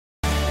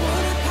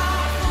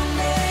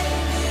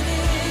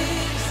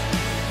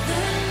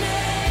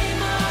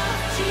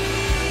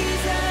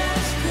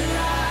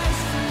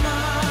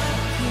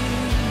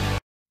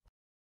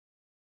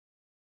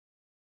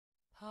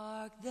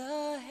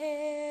The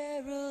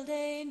herald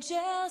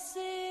angels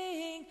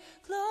sing,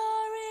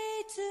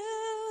 glory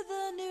to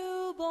the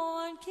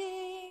newborn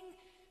King.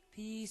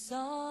 Peace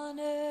on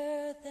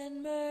earth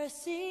and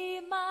mercy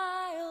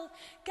mild,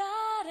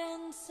 God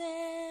and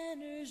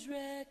sinners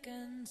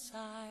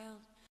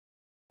reconciled.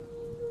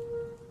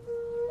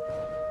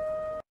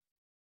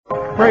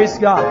 Praise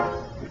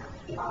God.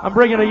 I'm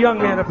bringing a young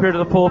man up here to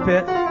the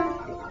pulpit.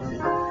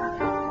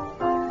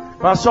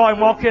 When I saw him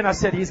walk in, I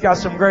said, he's got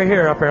some gray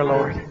hair up there,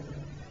 Lord.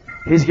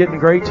 He's getting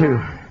gray too.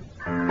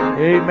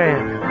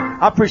 Amen.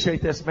 I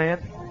appreciate this,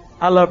 man.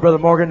 I love Brother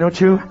Morgan, don't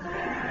you?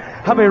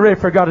 How many ready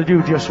for God to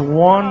do just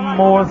one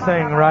more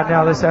thing right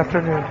now this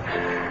afternoon?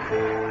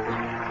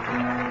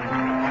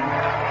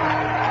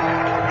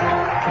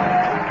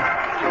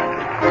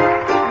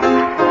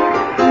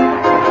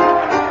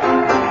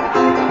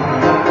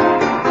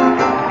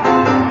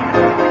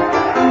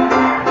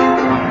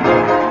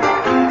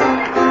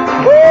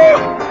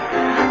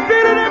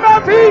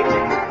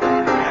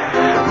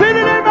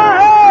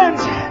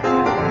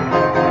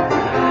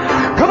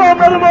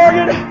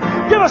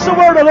 Give us the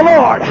word of the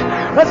Lord.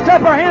 Let's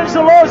clap our hands to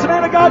the Lord as the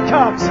man of God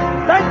comes.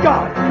 Thank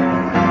God.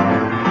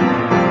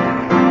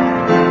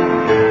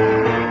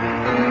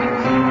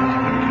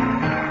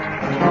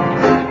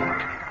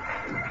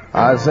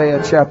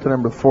 Isaiah chapter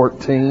number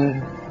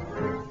 14.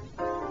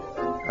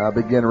 I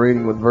begin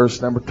reading with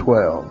verse number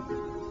 12.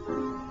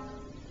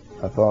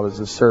 I thought as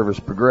the service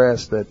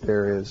progressed that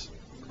there is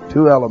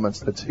two elements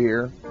that's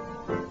here.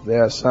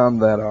 There are some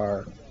that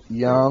are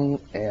young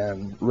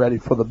and ready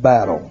for the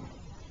battle,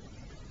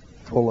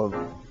 full of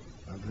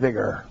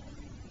vigor,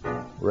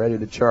 ready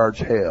to charge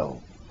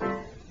hell.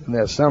 And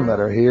there's some that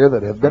are here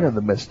that have been in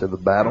the midst of the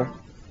battle,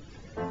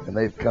 and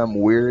they've come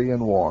weary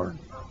and worn.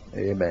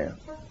 Amen.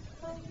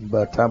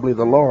 But I believe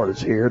the Lord is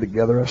here to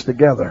gather us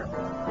together.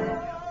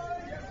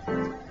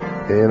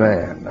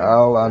 Amen.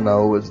 All I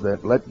know is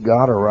that let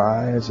God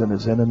arise and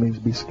his enemies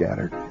be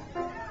scattered.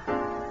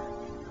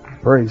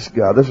 Praise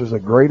God. This was the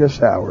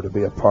greatest hour to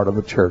be a part of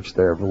the church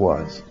there ever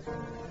was.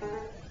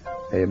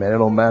 Amen. It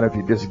don't matter if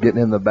you're just getting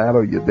in the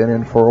battle, you've been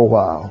in for a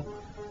while.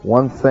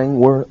 One thing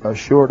we're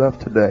assured of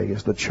today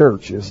is the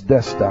church is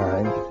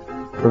destined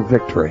for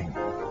victory.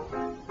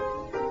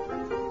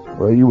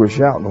 Well, you were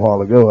shouting a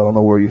while ago. I don't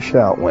know where your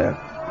shout went.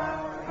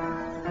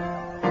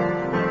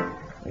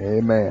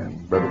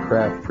 Amen. Brother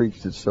Kraft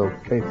preached it so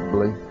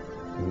capably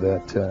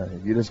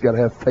that you just got to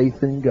have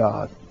faith in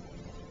God.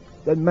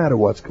 Doesn't matter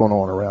what's going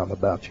on around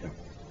about you.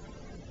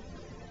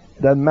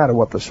 It doesn't matter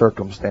what the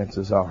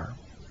circumstances are.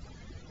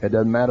 It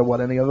doesn't matter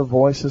what any other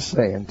voice is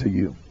saying to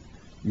you.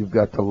 You've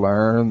got to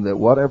learn that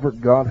whatever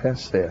God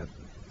has said,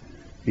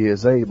 he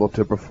is able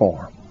to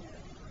perform.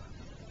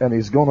 And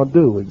he's going to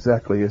do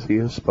exactly as he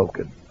has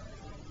spoken.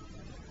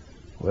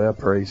 Well,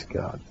 praise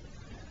God.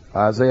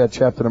 Isaiah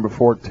chapter number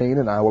 14,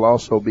 and I will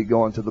also be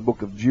going to the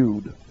book of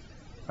Jude.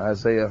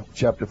 Isaiah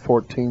chapter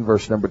 14,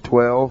 verse number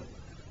 12.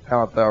 How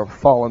art thou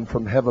fallen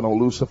from heaven, O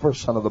Lucifer,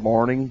 son of the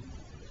morning?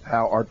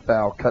 How art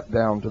thou cut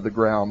down to the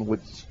ground,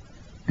 which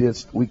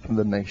didst weaken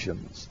the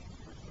nations?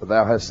 For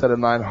thou hast said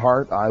in thine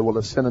heart, I will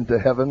ascend into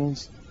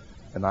heavens,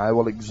 and I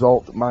will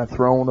exalt my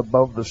throne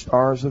above the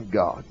stars of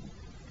God.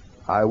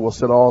 I will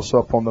sit also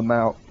upon the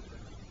mount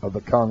of the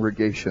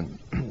congregation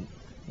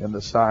in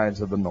the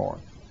sides of the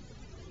north.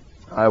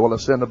 I will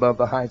ascend above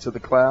the heights of the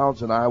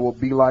clouds, and I will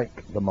be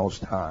like the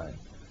Most High.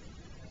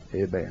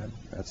 Amen.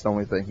 That's the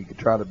only thing he could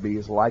try to be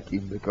is like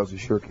him, because he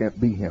sure can't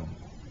be him.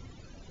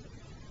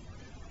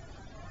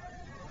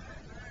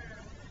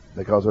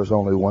 Because there's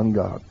only one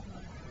God.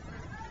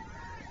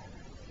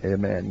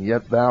 Amen.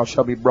 Yet thou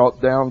shalt be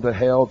brought down to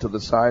hell, to the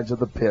sides of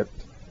the pit.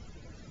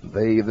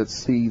 They that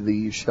see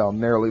thee shall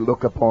narrowly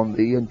look upon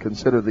thee and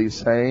consider thee,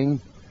 saying,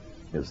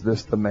 is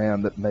this the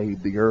man that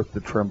made the earth to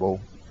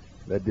tremble,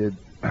 that did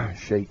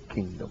shake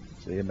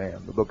kingdoms?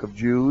 Amen. The book of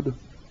Jude.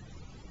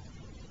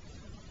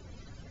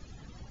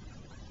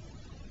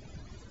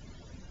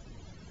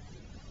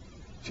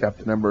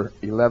 Chapter number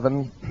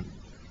 11.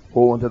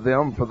 Woe unto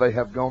them, for they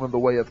have gone in the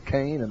way of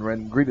Cain, and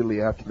ran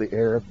greedily after the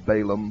heir of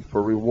Balaam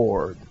for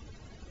reward,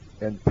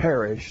 and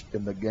perished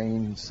in the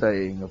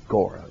gainsaying of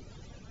Korah.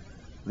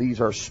 These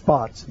are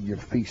spots in your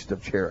feast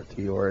of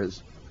charity, or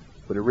as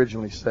would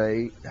originally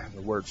say,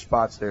 the word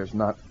spots there is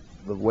not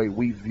the way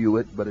we view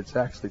it, but it's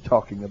actually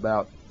talking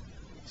about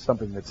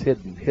something that's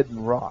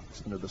hidden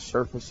rocks under the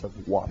surface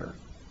of water.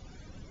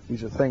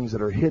 These are things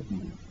that are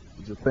hidden.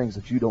 These are things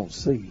that you don't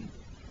see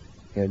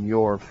in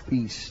your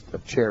feast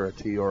of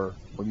charity, or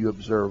when you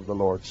observe the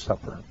Lord's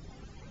Supper.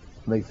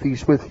 And they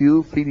feast with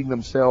you, feeding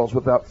themselves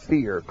without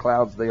fear.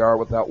 Clouds they are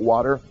without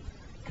water,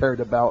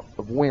 carried about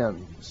of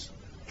winds.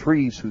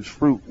 Trees whose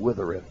fruit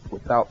withereth,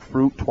 without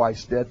fruit,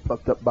 twice dead,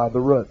 plucked up by the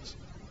roots.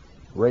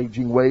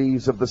 Raging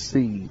waves of the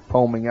sea,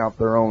 foaming out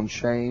their own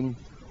shame.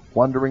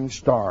 Wandering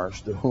stars,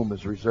 to whom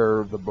is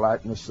reserved the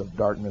blackness of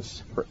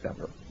darkness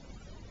forever.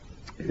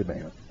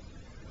 Amen.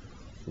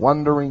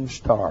 Wandering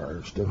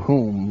stars, to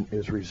whom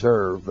is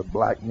reserved the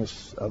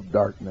blackness of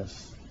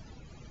darkness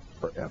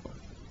forever.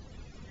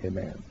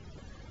 Amen.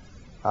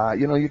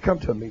 You come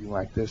to a meeting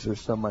like this,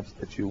 there's so much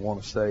that you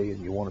want to say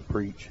and you want to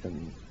preach.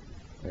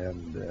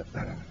 And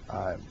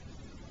I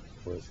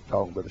was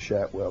talking with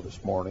Shatwell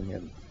this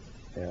morning,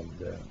 and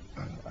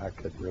I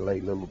could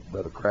relate a little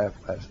bit of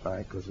craft last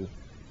night, because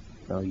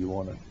you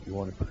want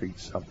to preach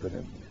something,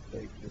 and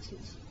this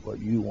is what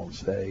you want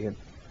to say. And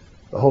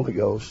the Holy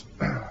Ghost,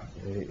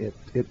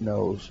 it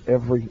knows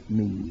every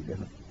need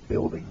in a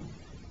building.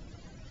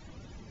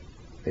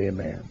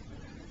 Amen.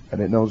 And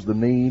it knows the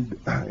need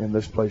in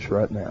this place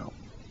right now.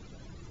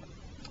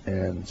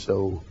 And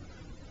so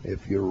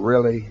if you're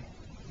really,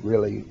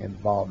 really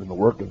involved in the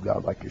work of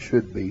God like you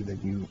should be, then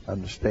you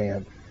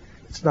understand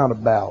it's not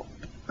about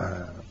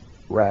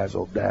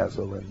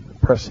razzle-dazzle and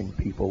impressing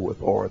people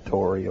with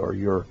oratory or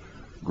your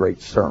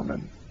great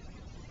sermon.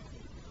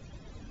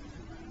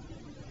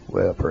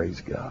 Well,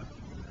 praise God.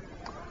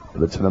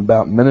 But it's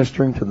about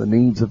ministering to the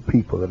needs of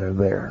people that are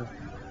there.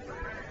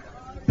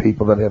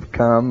 People that have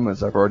come,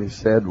 as I've already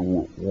said,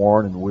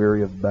 worn and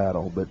weary of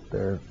battle, but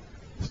they're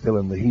still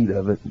in the heat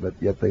of it, but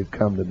yet they've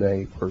come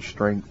today for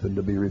strength and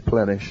to be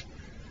replenished.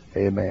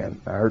 Amen.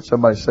 I heard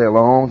somebody say a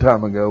long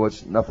time ago,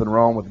 it's nothing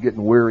wrong with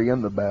getting weary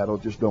in the battle,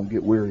 just don't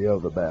get weary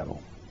of the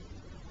battle.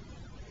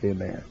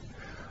 Amen.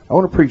 I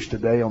want to preach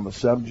today on the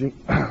subject,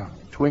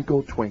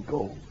 Twinkle,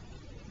 Twinkle,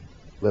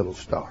 Little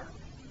Star.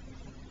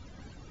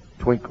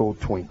 Twinkle,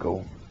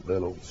 twinkle,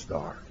 little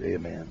star.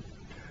 Amen.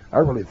 I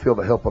really feel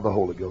the help of the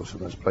Holy Ghost in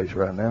this place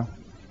right now.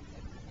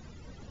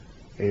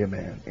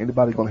 Amen.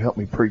 Anybody going to help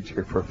me preach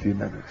here for a few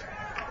minutes?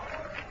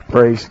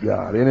 Praise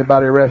God.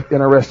 Anybody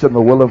interested in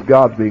the will of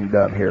God being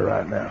done here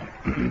right now?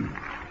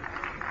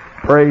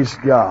 Praise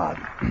God.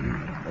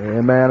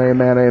 Amen,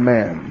 amen,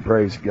 amen.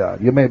 Praise God.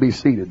 You may be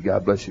seated.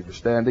 God bless you for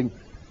standing.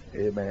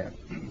 Amen.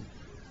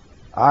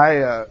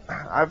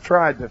 I've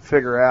tried to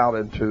figure out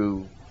and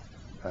to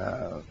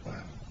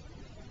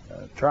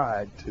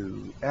tried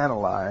to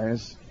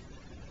analyze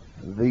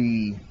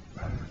the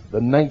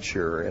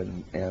nature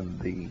and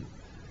the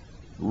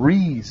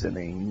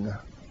reasoning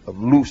of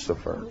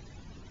Lucifer.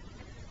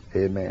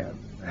 Amen.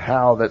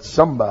 How that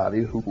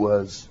somebody who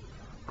was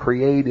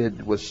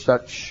created with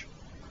such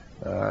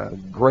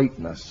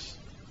greatness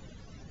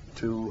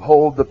to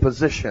hold the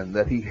position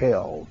that he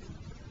held.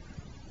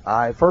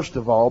 I first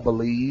of all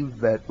believe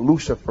that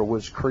Lucifer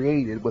was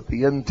created with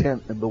the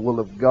intent and the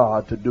will of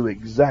God to do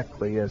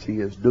exactly as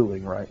he is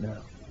doing right now.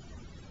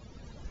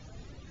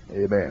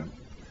 Amen.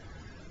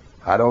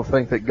 I don't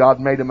think that God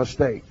made a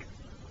mistake.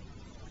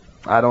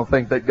 I don't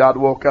think that God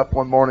woke up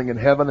one morning in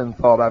heaven and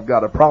thought, I've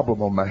got a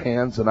problem on my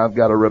hands and I've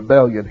got a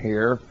rebellion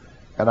here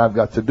and I've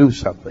got to do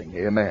something.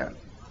 Amen.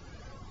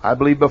 I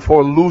believe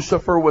before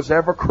Lucifer was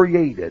ever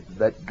created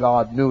that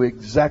God knew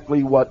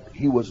exactly what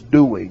he was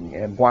doing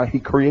and why he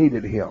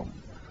created him.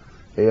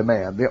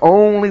 Amen. The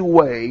only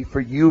way for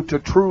you to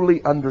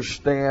truly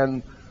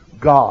understand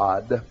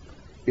God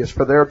is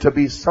for there to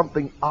be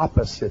something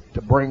opposite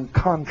to bring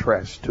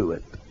contrast to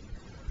it.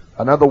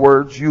 In other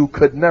words, you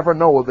could never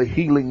know the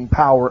healing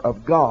power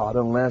of God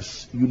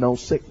unless you know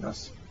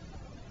sickness.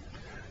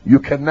 You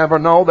can never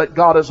know that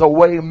God is a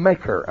way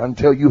maker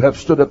until you have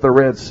stood at the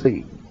Red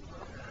Sea.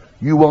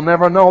 You will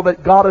never know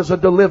that God is a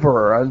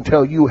deliverer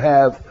until you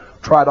have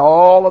tried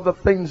all of the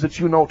things that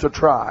you know to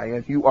try,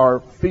 and you are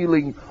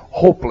feeling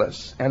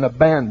hopeless and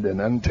abandoned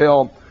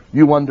until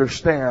you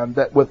understand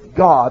that with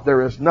God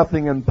there is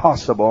nothing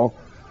impossible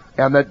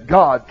and that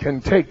God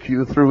can take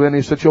you through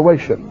any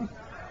situation.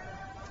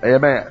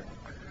 Amen.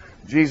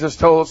 Jesus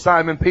told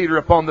Simon Peter,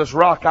 upon this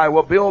rock I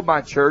will build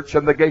my church,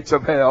 and the gates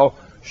of hell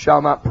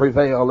shall not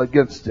prevail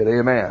against it.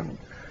 Amen.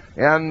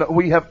 And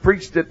we have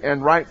preached it,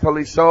 and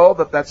rightfully so,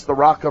 that that's the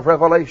rock of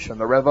revelation,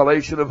 the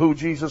revelation of who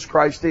Jesus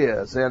Christ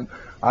is. And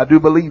I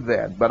do believe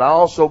that. But I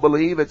also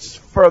believe it's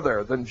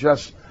further than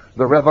just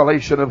the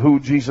revelation of who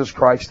Jesus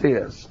Christ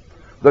is.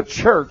 The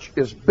church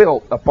is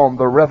built upon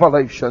the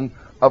revelation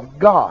of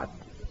God.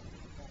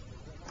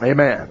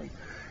 Amen.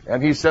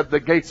 And he said the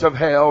gates of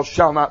hell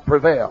shall not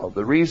prevail.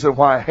 The reason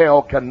why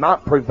hell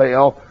cannot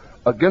prevail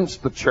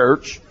against the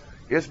church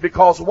is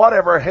because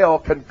whatever hell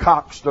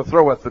concocts to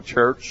throw at the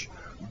church,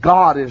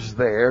 God is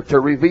there to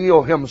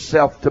reveal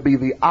himself to be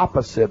the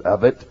opposite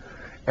of it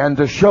and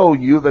to show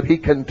you that he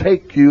can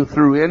take you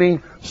through any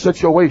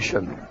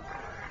situation.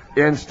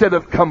 Instead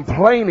of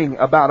complaining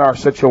about our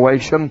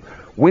situation,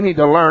 we need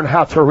to learn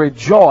how to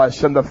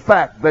rejoice in the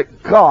fact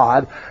that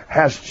God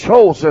has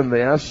chosen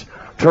this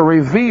to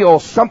reveal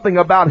something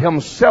about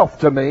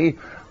himself to me.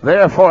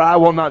 Therefore, I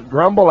will not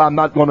grumble. I'm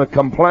not going to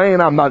complain.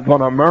 I'm not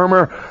going to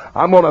murmur.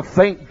 I'm going to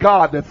thank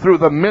God that through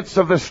the midst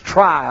of this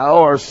trial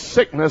or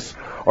sickness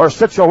or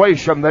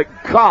situation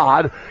that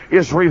God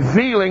is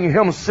revealing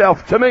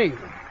himself to me.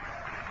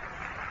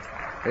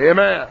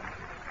 Amen.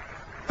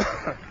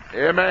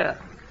 Amen.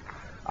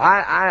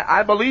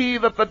 I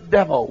believe that the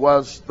devil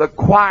was the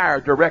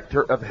choir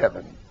director of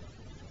heaven.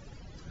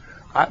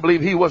 I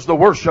believe he was the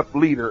worship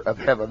leader of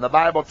heaven. The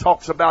Bible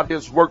talks about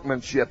his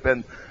workmanship,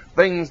 and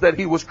things that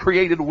he was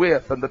created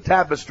with, and the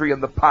tapestry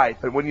and the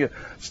pipe. And when you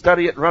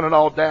study it, run it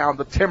all down,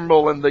 the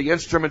timbrel and the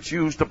instruments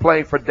used to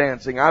play for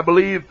dancing. I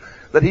believe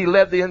that he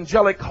led the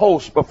angelic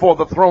host before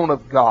the throne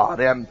of God,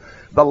 and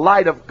the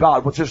light of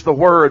God, which is the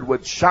Word,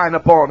 would shine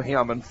upon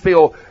him and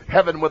fill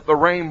heaven with the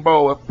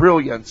rainbow of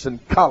brilliance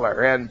and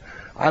color. And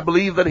I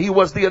believe that he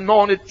was the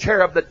anointed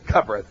cherub that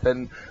covereth,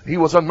 and he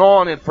was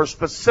anointed for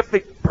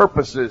specific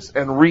purposes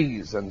and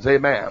reasons.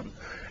 Amen.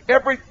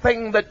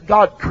 Everything that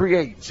God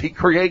creates, he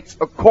creates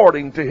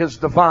according to his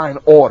divine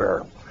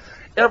order.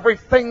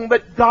 Everything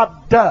that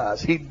God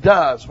does, he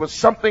does with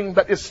something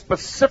that is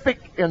specific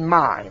in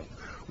mind.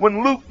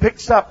 When Luke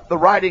picks up the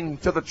writing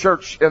to the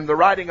church and the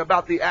writing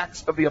about the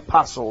Acts of the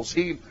Apostles,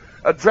 he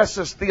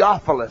addresses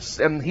Theophilus,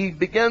 and he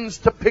begins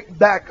to pick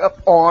back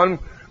up on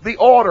the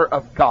order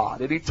of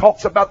God. And he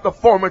talks about the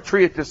former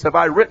treatise have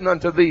I written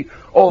unto thee,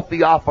 O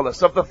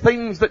Theophilus, of the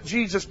things that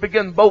Jesus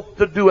began both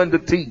to do and to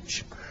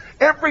teach.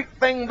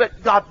 Everything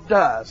that God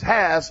does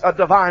has a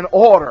divine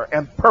order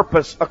and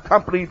purpose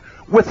accompanied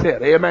with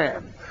it.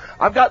 Amen.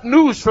 I've got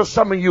news for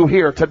some of you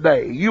here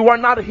today. You are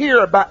not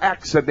here by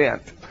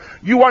accident.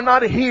 You are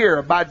not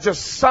here by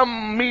just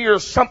some mere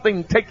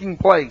something taking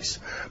place,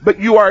 but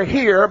you are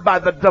here by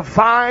the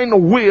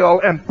divine will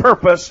and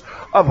purpose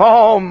of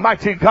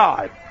Almighty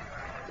God.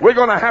 We're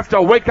going to have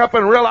to wake up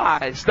and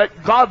realize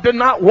that God did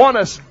not want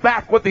us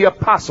back with the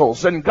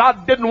apostles, and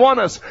God didn't want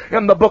us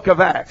in the book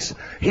of Acts.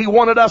 He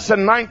wanted us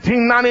in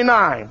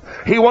 1999.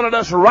 He wanted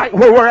us right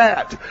where we're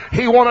at.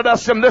 He wanted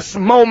us in this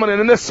moment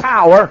and in this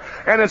hour,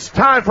 and it's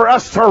time for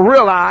us to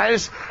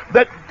realize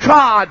that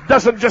God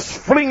doesn't just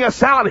fling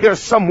us out here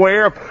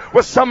somewhere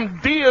with some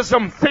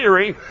deism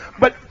theory,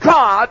 but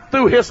God,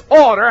 through his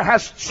order,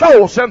 has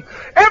chosen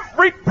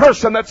every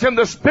person that's in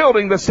this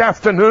building this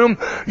afternoon.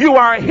 You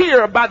are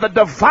here by the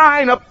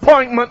divine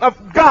appointment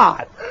of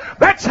God.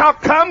 That's how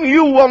come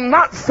you will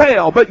not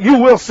fail, but you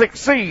will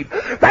succeed.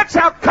 That's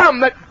how come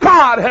that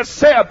God has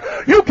said,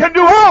 you can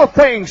do all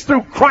things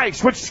through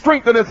Christ which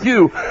strengtheneth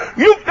you.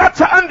 You've got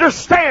to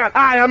understand,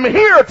 I am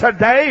here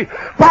today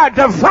by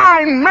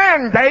divine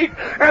mandate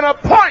and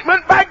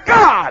appointment by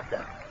God.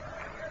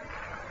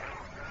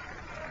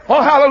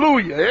 Oh,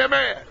 hallelujah.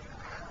 Amen.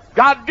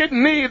 God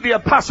didn't need the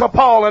Apostle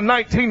Paul in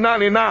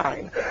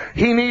 1999.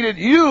 He needed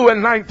you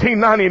in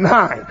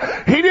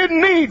 1999. He didn't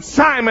need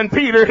Simon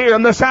Peter here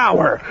in this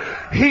hour.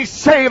 He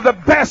saved the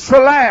best for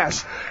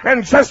last.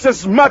 And just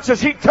as much as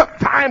he took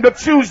time to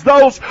choose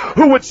those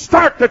who would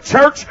start the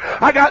church,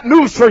 I got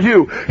news for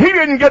you. He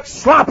didn't get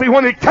sloppy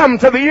when he come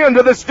to the end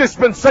of this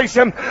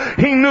dispensation.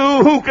 He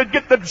knew who could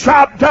get the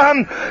job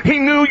done. He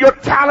knew your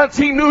talents.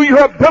 He knew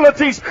your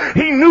abilities.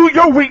 He knew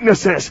your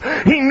weaknesses.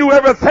 He knew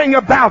everything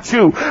about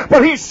you.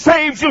 But he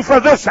saved you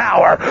for this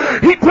hour.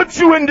 He put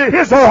you into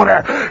his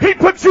order. He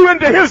put you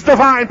into his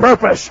divine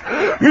purpose.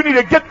 You need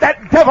to get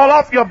that devil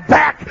off your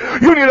back.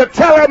 You need to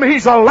tell him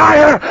he's a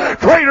liar.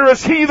 Greater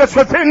is he that's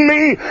within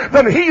me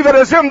than he that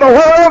is in the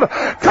world.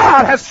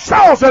 God has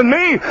chosen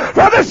me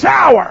for this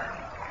hour.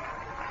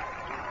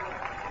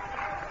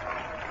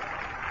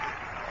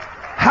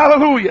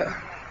 Hallelujah.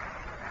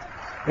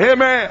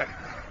 Amen.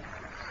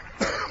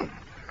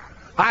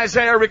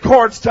 Isaiah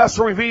records to us,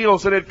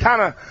 reveals, and it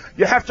kind of,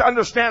 you have to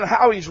understand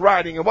how he's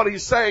writing and what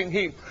he's saying.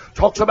 He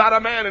talks about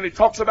a man, and he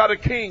talks about a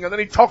king, and then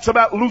he talks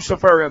about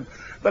Lucifer and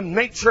the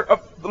nature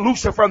of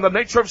Lucifer and the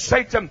nature of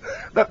Satan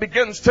that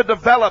begins to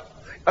develop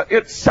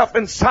itself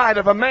inside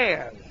of a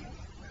man.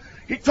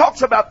 He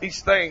talks about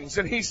these things,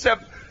 and he said,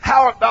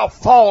 how art thou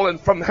fallen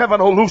from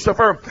heaven, O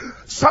Lucifer,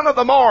 son of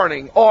the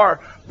morning, or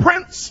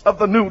prince of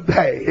the new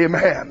day?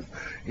 Amen.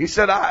 He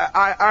said,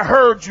 I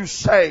heard you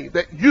say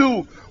that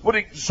you would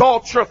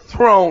exalt your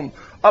throne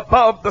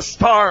above the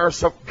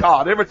stars of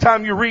God. Every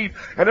time you read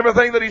and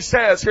everything that he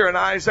says here in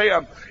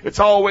Isaiah, it's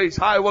always,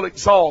 I will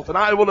exalt and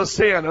I will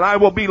ascend and I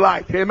will be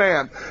like.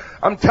 Amen.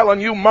 I'm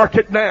telling you, mark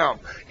it down.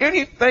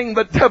 Anything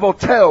the devil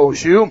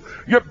tells you,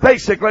 you're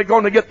basically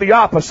going to get the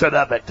opposite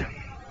of it.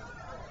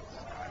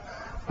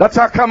 That's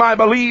how come I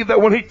believe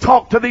that when he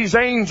talked to these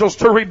angels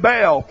to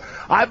rebel,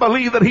 I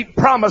believe that he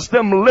promised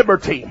them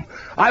liberty.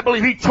 I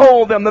believe he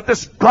told them that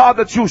this God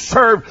that you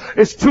serve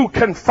is too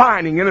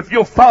confining. And if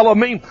you'll follow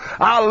me,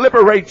 I'll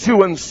liberate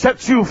you and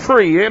set you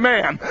free.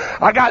 Amen.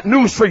 I got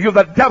news for you.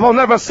 The devil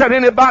never set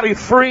anybody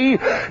free.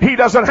 He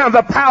doesn't have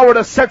the power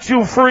to set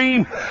you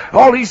free.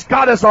 All he's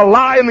got is a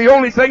lie, and the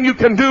only thing you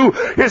can do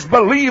is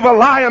believe a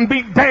lie and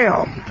be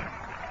damned.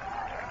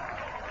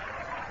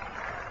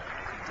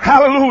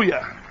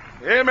 Hallelujah.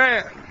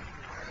 Amen.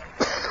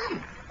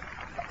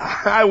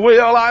 I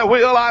will.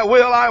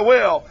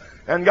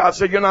 And God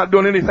said, you're not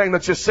doing anything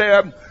that you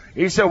said.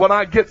 He said, when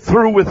I get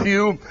through with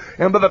you,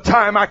 and by the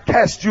time I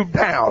cast you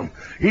down,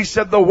 he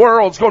said, the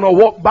world's going to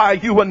walk by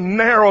you and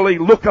narrowly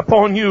look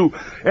upon you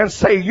and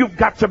say, you've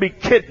got to be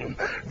kidding.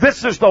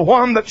 This is the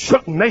one that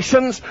shook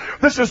nations.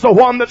 This is the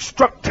one that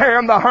struck terror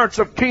in the hearts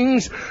of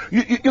kings.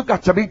 You've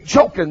got to be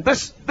joking.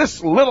 This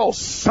little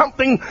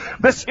something,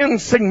 this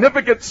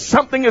insignificant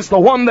something is the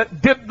one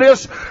that did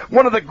this.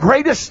 One of the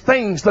greatest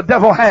things the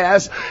devil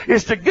has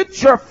is to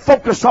get your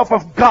focus off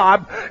of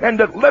God and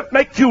to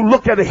make you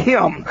look at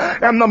him.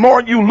 And the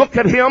more you look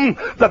at him,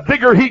 the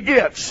bigger he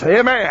gets.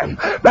 Amen.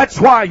 That's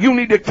why you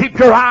need to keep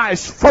your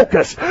eyes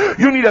focused.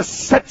 You need to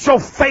set your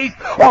faith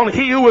on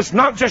he who is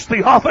not just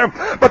the author,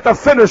 but the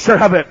finisher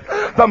of it.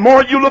 The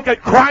more you look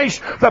at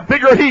Christ, the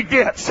bigger he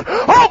gets.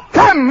 Oh,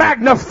 come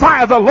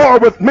magnify the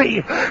Lord with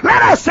me.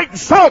 Let us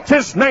exalt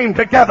his name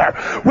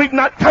together. We've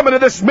not come into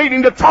this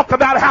meeting to talk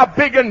about how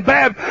big and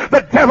bad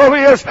the devil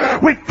is.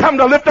 We've come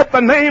to lift up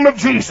the name of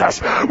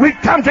Jesus. We've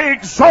come to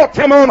exalt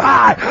him on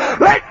high.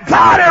 Let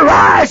God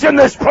arise in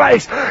this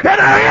place, and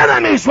our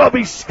enemies will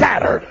be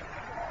scattered.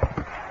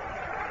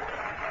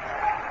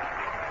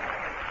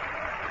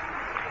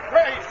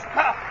 Praise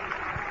God.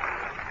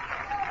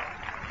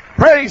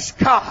 Praise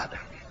God.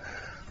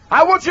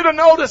 I want you to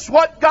notice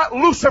what got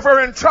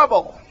Lucifer in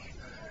trouble.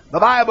 The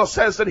Bible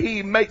says that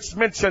he makes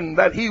mention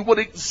that he would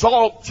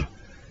exalt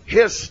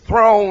his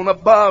throne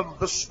above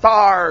the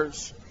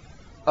stars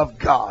of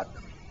God.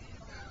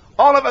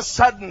 All of a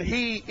sudden,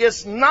 he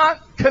is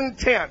not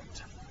content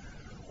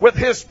with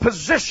his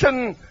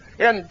position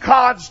in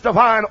God's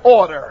divine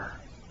order.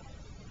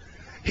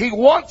 He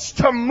wants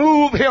to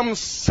move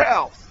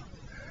himself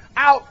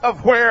out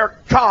of where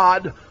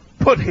God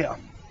put him.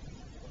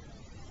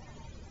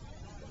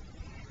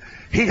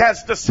 He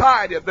has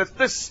decided that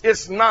this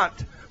is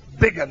not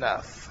big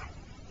enough.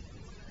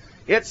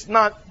 It's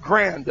not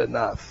grand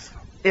enough.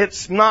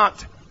 It's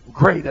not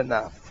great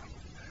enough.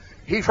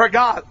 He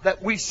forgot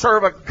that we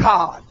serve a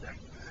God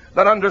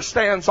that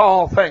understands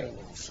all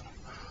things.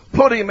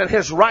 Put him in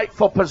his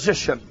rightful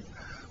position.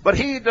 But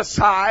he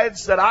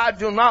decides that I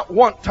do not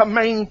want to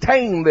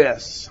maintain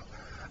this.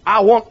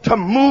 I want to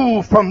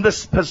move from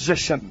this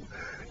position.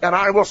 And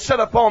I will sit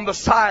upon the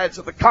sides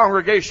of the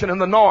congregation in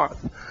the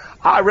north.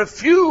 I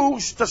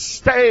refuse to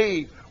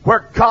stay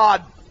where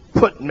God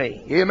put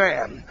me.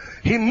 Amen.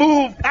 He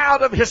moved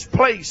out of his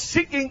place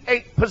seeking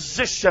a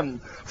position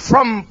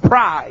from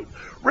pride.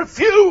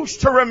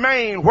 Refused to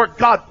remain where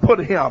God put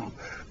him.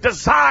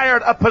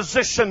 Desired a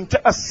position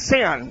to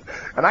ascend.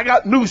 And I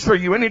got news for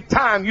you.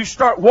 Anytime you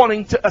start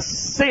wanting to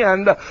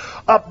ascend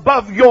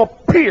above your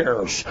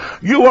peers,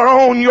 you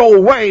are on your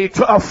way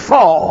to a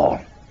fall.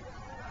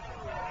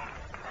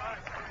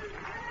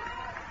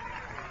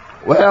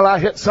 Well, I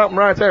hit something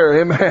right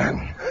there.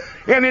 Amen.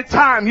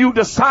 Anytime you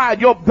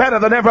decide you're better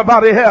than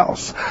everybody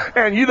else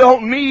and you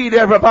don't need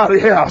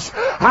everybody else.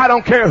 I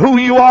don't care who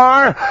you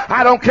are.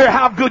 I don't care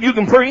how good you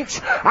can preach.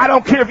 I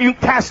don't care if you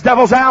can cast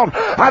devils out.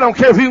 I don't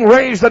care if you can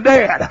raise the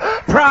dead.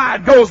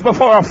 Pride goes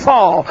before a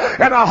fall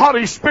and a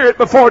haughty spirit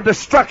before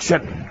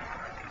destruction.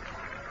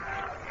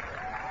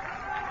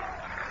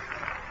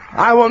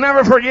 I will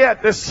never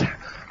forget this.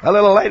 A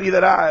little lady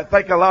that I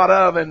think a lot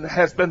of and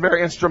has been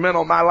very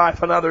instrumental in my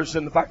life and others.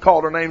 And if I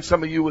called her name,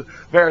 some of you were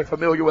very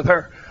familiar with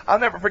her. I'll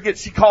never forget,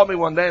 she called me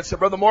one day and said,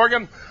 Brother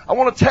Morgan, I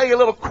want to tell you a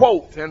little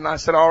quote. And I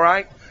said, all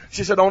right.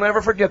 She said, don't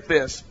ever forget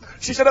this.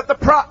 She said, at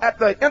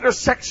the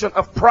intersection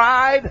of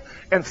pride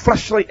and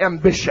fleshly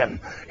ambition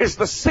is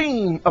the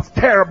scene of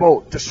terrible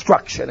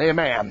destruction.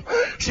 Amen.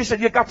 She said,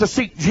 you got to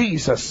seek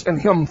Jesus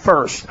and him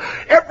first.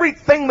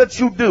 Everything that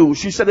you do,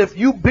 she said, if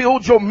you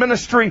build your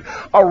ministry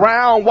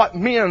around what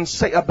men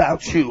say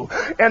about you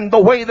and the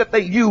way that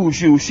they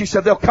use you, she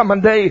said, there'll come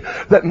a day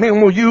that men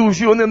will use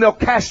you and then they'll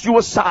cast you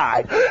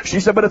aside.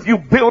 She said, but if you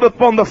build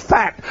upon the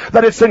fact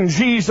that it's in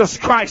Jesus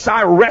Christ,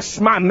 I rest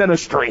my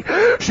ministry.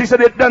 She said,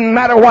 it doesn't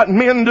matter what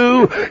men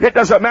do. It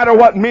doesn't matter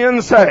what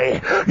men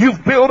say.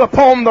 You've built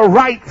upon the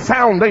right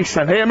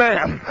foundation.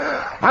 Amen.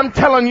 I'm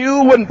telling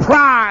you, when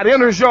pride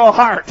enters your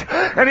heart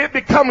and it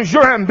becomes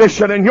your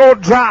ambition and your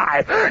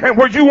drive and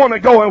where you want to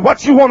go and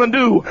what you want to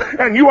do,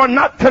 and you are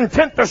not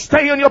content to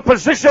stay in your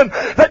position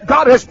that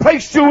God has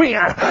placed you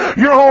in,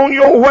 you're on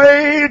your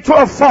way to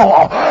a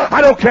fall.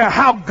 I don't care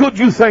how good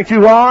you think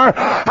you are.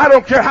 I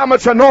don't care how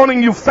much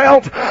anointing you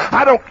felt.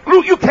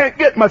 You can't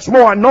get much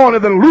more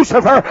anointed than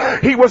Lucifer.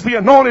 He was the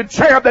anointed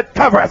cherub that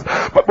covereth.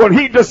 But when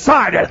he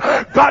decided,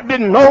 God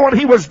didn't know what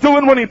he was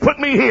doing when he put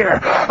me here.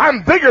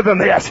 I'm bigger than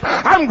this.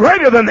 I'm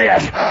greater than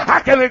this.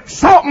 I can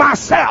exalt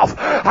myself.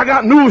 I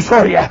got news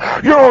for you.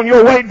 You're on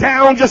your way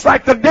down just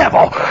like the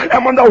devil.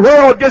 And when the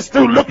world gets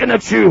through looking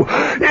at you,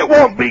 it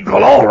won't be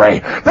glory.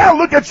 They'll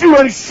look at you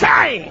in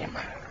shame.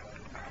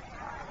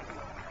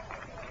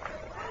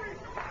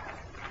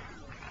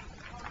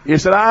 He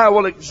said, I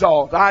will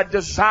exalt. I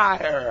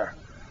desire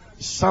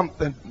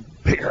something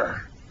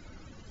bigger.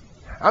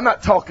 I'm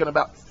not talking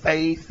about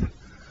faith.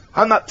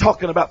 I'm not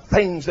talking about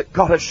things that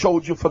God has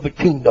showed you for the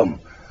kingdom.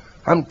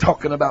 I'm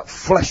talking about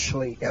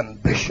fleshly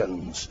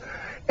ambitions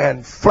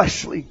and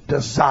fleshly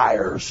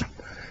desires.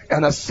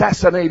 and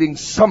assassinating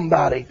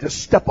somebody to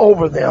step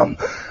over them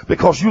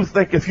because you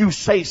think if you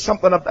say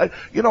something about,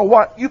 you know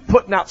what, you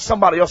putting out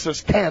somebody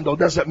else's candle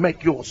doesn't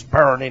make yours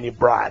burn any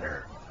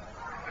brighter.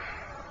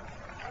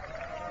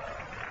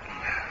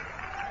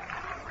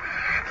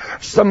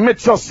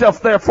 Submit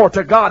yourself therefore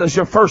to God as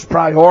your first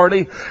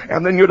priority,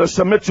 and then you're to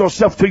submit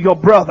yourself to your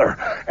brother.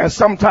 And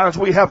sometimes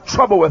we have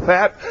trouble with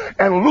that.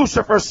 And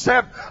Lucifer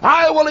said,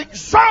 I will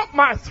exalt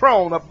my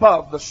throne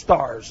above the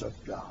stars of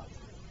God.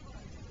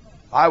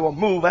 I will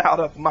move out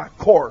of my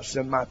course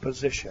and my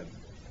position,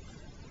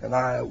 and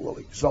I will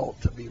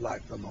exalt to be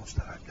like the Most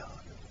High God.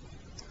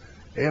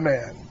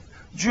 Amen.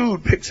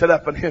 Jude picks it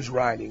up in his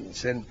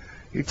writings, and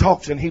he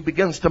talks and he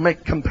begins to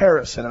make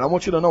comparison. And I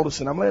want you to notice,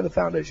 and I'm laying the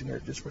foundation here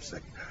just for a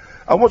second.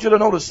 I want you to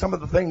notice some of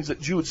the things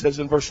that Jude says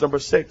in verse number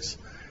 6.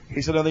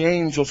 He said, and the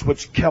angels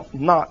which kept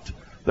not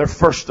their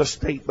first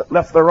estate, but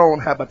left their own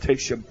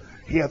habitation,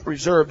 he hath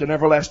reserved in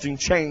everlasting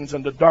chains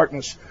unto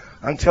darkness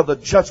until the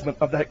judgment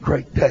of that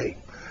great day.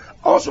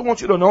 I also want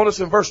you to notice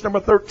in verse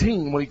number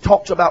 13, when he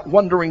talks about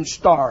wandering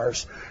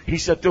stars, he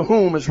said, to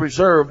whom is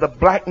reserved the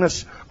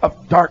blackness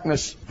of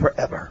darkness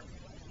forever.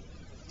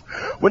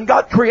 When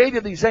God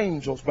created these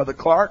angels, Brother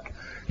Clark,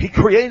 he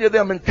created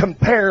them and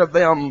compared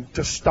them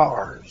to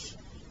stars.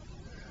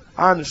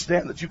 I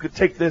understand that you could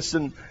take this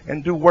and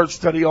do word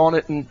study on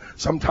it, and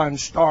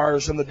sometimes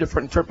stars and the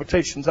different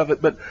interpretations of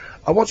it, but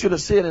I want you to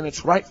see it in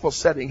its rightful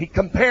setting. He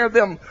compared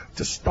them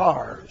to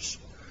stars,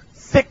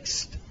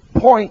 fixed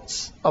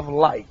points of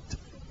light,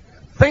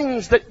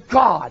 things that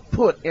God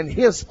put in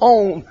his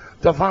own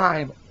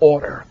divine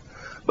order.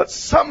 But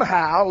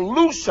somehow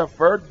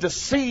Lucifer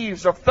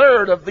deceives a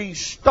third of these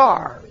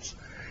stars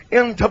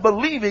into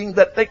believing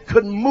that they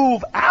could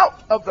move out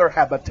of their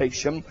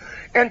habitation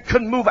and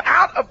could move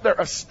out of their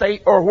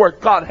estate or where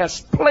God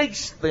has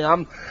placed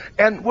them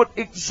and would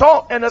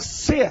exalt and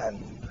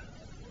ascend.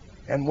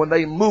 And when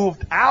they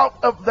moved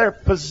out of their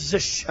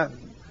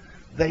position,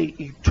 they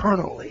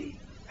eternally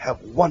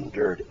have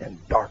wandered in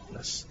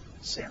darkness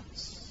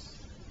since.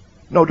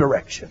 No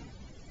direction.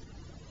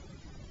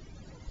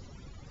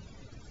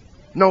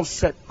 No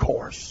set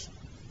course.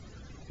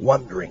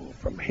 Wandering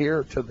from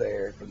here to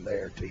there, from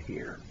there to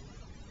here.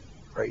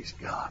 Praise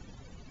God.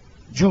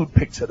 Jude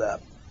picks it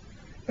up,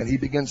 and he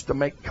begins to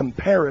make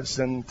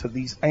comparison to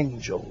these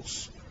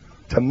angels,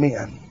 to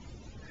men.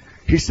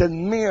 He said,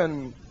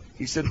 men,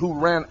 he said, who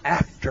ran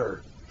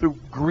after, through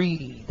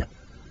greed,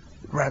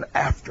 ran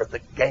after the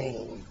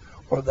gain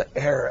or the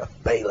error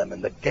of Balaam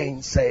and the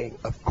gainsaying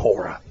of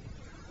Korah.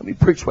 Let me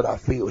preach what I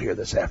feel here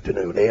this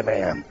afternoon.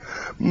 Amen.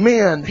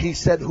 Men, he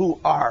said,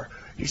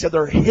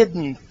 they're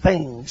hidden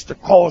things to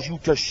cause you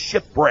to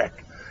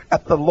shipwreck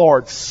at the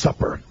Lord's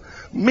Supper.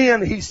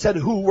 Men, he said,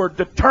 who were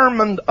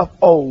determined of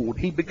old.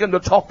 He began to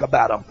talk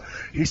about them.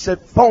 He said,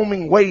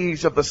 foaming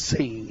waves of the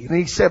sea. And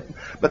he said,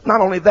 but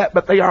not only that,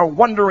 but they are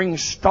wandering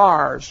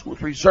stars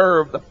which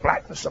reserve the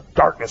blackness of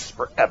darkness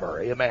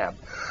forever. Amen.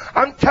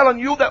 I'm telling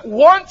you that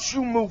once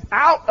you move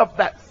out of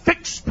that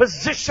fixed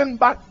position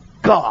by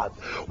God,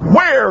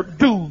 where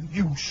do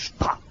you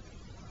stop?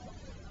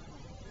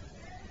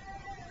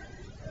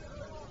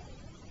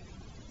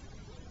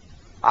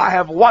 I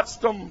have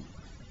watched them,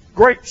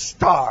 great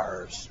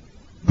stars,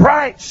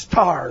 bright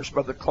stars,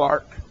 Brother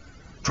Clark,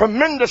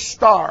 tremendous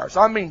stars,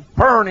 I mean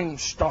burning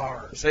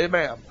stars,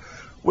 amen.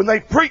 When they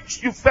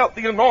preached, you felt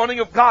the anointing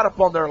of God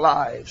upon their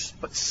lives.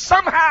 But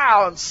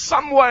somehow, in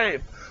some way,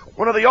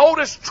 one of the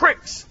oldest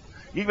tricks,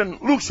 even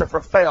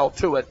Lucifer fell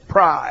to it,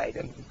 pride,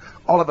 and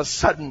all of a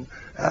sudden,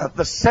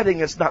 the setting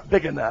is not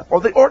big enough, or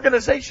the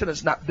organization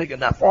is not big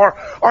enough, or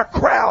our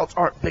crowds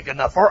aren't big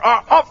enough, or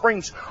our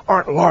offerings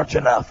aren't large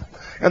enough.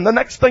 And the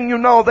next thing you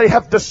know, they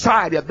have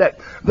decided that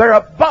they're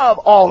above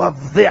all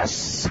of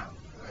this.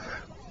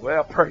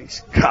 Well,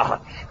 praise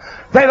God.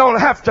 They don't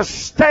have to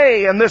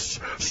stay in this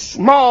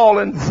small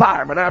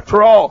environment.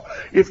 After all,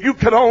 if you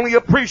could only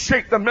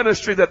appreciate the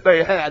ministry that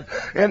they had,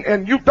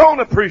 and you don't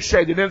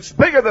appreciate it, and it's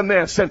bigger than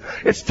this, and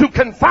it's too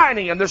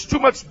confining, and there's too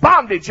much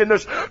bondage, and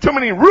there's too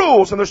many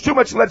rules, and there's too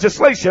much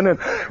legislation, and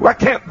I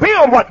can't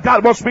build what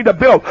God wants me to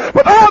build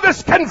with all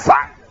this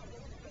confinement.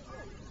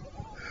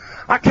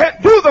 I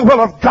can't do the will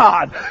of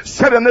God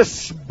set in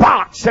this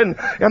box and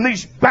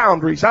these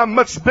boundaries. I'm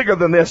much bigger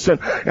than this.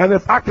 And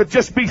if I could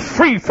just be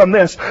free from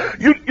this,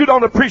 you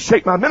don't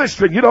appreciate my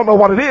ministry. You don't know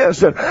what it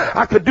is. And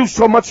I could do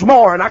so much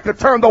more, and I could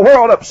turn the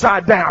world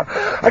upside down.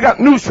 I got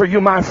news for you,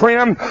 my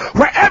friend.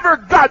 Wherever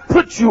God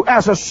puts you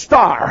as a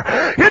star,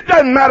 it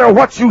doesn't matter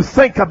what you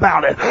think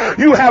about it.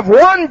 You have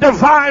one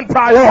divine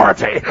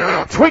priority.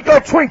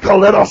 Twinkle, twinkle,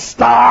 little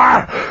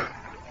star.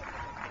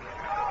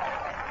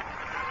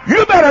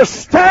 You better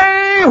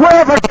stay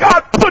wherever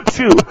God puts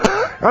you.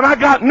 And I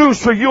got news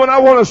for you, and I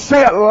want to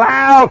say it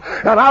loud,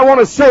 and I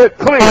want to say it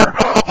clear.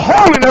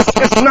 Holiness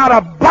is not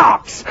a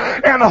box,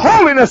 and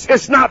holiness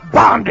is not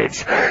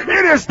bondage.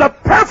 It is the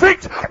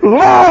perfect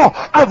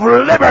law of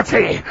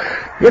liberty.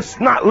 It's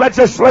not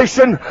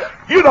legislation.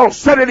 You don't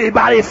set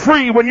anybody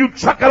free when you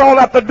chuck it all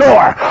out the door.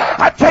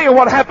 I tell you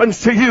what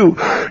happens to you.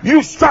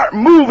 You start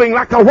moving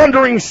like a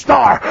wandering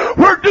star.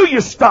 Where do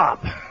you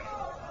stop?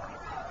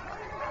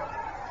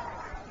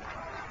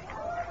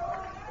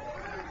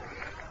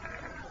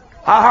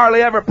 I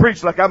hardly ever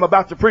preach like I'm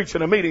about to preach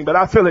in a meeting, but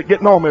I feel it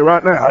getting on me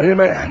right now.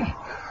 Amen.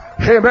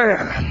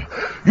 Amen.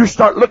 You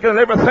start looking at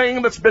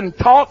everything that's been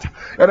taught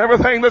and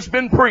everything that's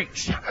been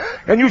preached,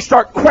 and you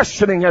start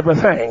questioning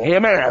everything.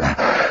 Amen.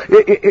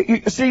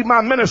 You see,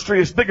 my ministry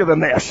is bigger than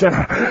this,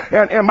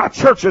 and my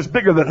church is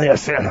bigger than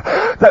this, and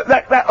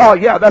oh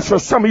yeah, that's for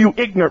some of you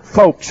ignorant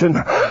folks and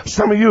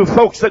some of you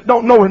folks that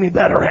don't know any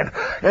better.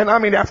 And I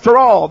mean, after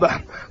all,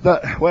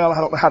 well,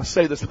 I don't know how to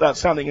say this without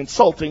sounding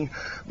insulting,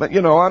 but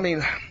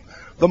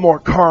the more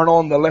carnal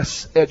and the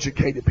less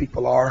educated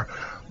people are,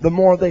 the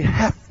more they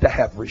have to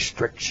have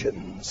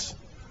restrictions.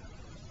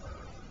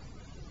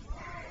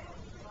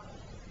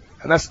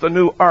 And that's the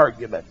new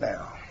argument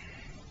now.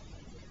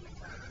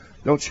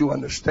 Don't you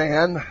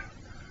understand?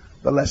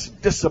 The less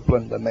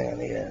disciplined a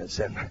man is,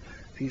 and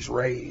he's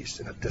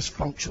raised in a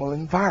dysfunctional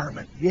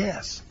environment,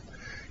 yes,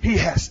 he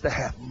has to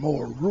have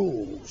more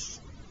rules.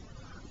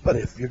 But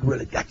if you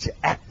really got your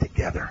act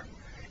together,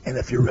 and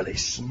if you're really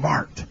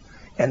smart,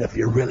 and if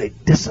you're really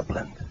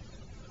disciplined,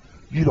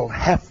 you don't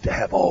have to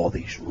have all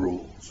these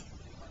rules.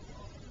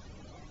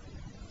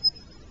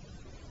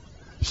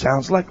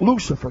 Sounds like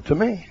Lucifer to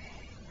me.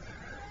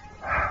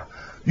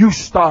 You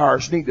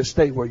stars need to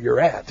stay where you're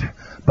at,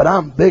 but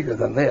I'm bigger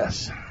than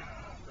this.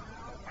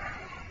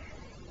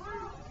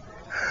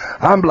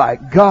 I'm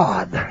like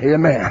God.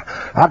 Amen.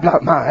 I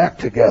got my act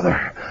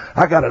together.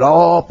 I got it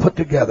all put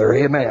together.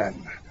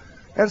 Amen.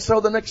 And so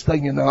the next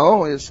thing you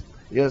know is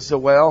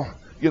well,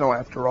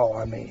 after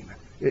all,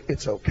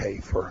 it's okay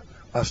for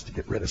us to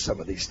get rid of some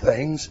of these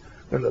things.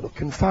 They're a little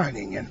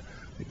confining, and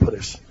they put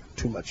us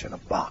too much in a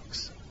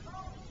box.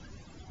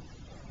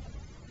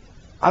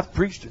 I've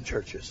preached in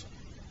churches.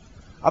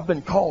 I've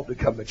been called to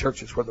come to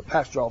churches where the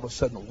pastor all of a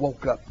sudden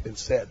woke up and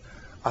said,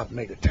 I've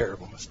made a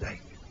terrible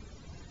mistake.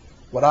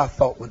 What I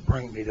thought would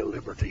bring me to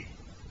liberty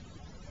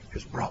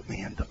has brought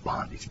me into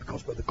bondage.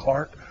 Because, Brother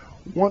Clark,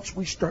 once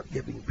we start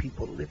giving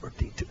people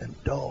liberty to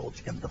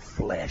indulge in the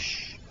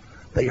flesh,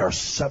 they are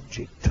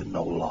subject to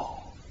no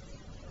law.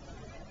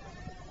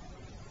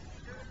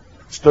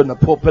 Stood in a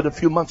pulpit a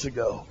few months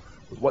ago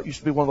with what used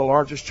to be one of the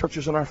largest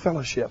churches in our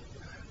fellowship.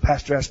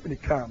 Pastor asked me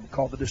to come,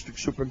 called the district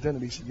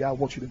superintendent. He said, yeah, I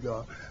want you to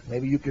go.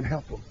 Maybe you can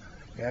help them.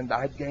 And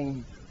I'd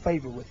gained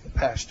favor with the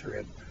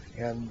pastor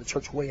and the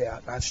church way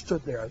out. And I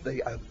stood there.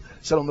 I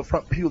sat on the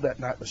front pew that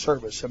night in the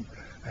service, and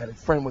I had a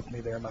friend with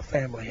me there, my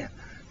family.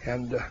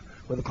 And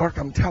Brother Clark,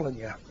 I'm telling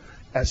you,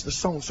 as the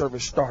song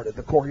service started,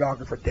 the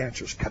choreographer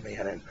dancers come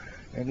in,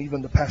 and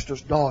even the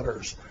pastor's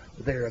daughters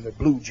were there in their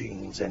blue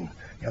jeans and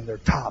their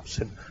tops,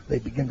 and they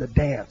begin to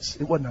dance.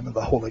 It wasn't under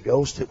the Holy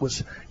Ghost. It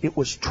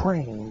was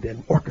trained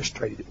and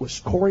orchestrated. It was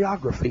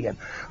choreography, and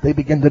they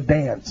begin to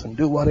dance and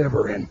do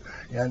whatever and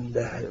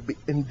be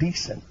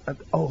indecent, and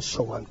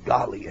so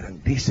ungodly and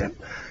indecent.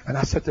 And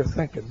I sat there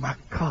thinking, my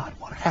God,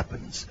 what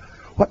happens?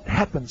 What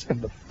happens in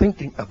the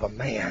thinking of a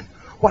man?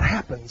 What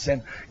happens?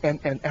 And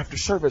after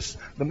service,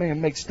 the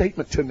man made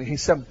statement to me. He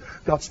said,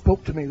 God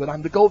spoke to me that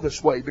I'm to go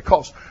this way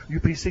because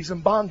UPC's in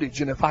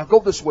bondage. And if I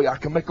go this way, I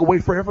can make a way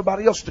for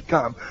everybody else to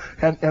come.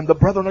 And the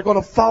brethren are going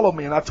to follow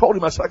me. And I told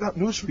him, I said, I got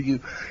news for you.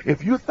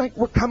 If you think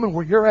we're coming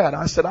where you're at,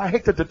 I said, I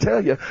hate to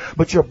tell you,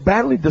 but you're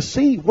badly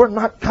deceived. We're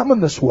not coming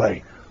this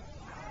way.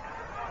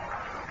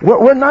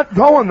 We're not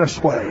going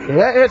this way.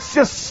 It's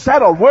just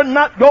settled. We're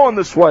not going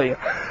this way.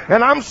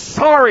 And I'm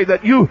sorry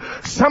that you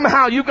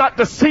got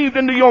deceived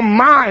into your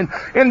mind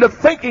into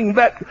thinking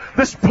that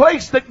this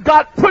place that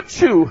God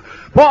put you,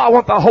 boy, I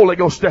want the Holy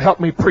Ghost to help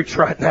me preach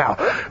right now.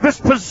 This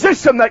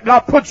position that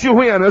God put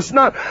you in is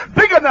not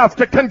big enough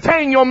to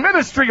contain your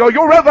ministry or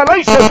your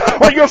revelation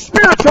or your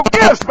spiritual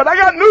gifts. But I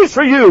got news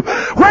for you.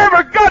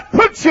 Wherever God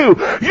puts you,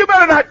 you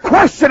better not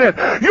question it.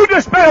 You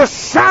just better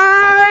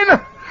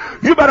shine.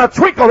 You better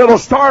twinkle, little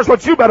stars,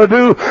 what you better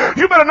do.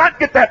 You better not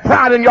get that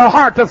pride in your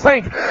heart to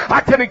think, I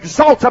can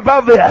exalt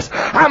above this.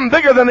 I'm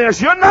bigger than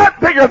this. You're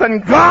not bigger than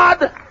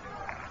God.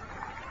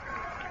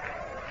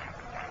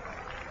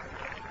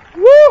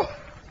 Woo!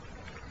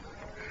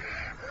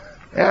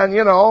 And,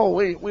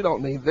 we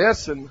don't need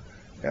this. And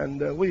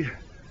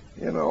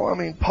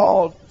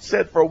Paul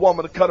said for a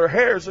woman to cut her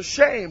hair is a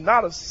shame,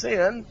 not a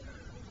sin.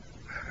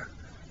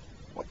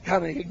 What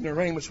kind of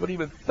ignoramus would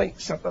even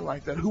think something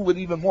like that? Who would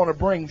even want to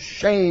bring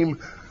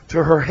shame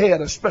to her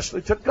head,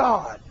 especially to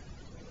God?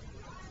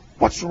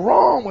 What's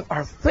wrong with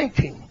our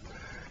thinking?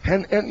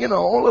 And a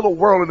little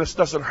worldliness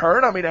doesn't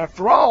hurt.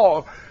 After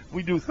all,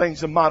 we do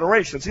things in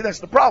moderation. See, that's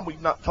the problem.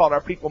 We've not taught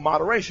our people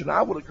moderation.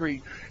 I would agree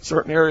in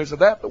certain areas of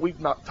that, but we've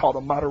not taught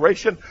them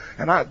moderation.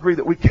 And I agree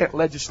that we can't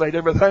legislate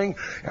everything.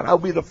 And I'll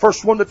be the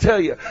first one to tell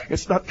you,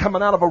 it's not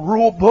coming out of a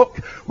rule book.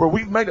 Where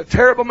we've made a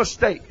terrible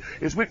mistake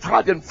is we've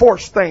tried to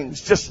enforce things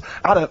just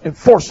out of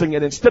enforcing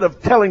it instead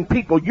of telling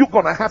people you're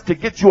going to have to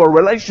get you a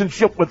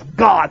relationship with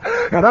God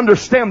and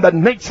understand the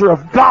nature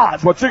of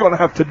God's what you're going to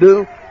have to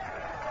do.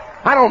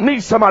 I don't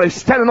need somebody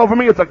standing over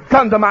me with a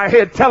gun to my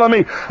head telling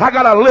me I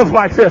gotta live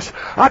like this.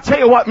 I tell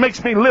you what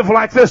makes me live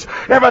like this.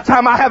 Every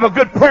time I have a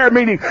good prayer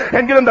meeting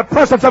and get in the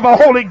presence of a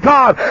holy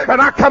God,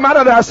 and I come out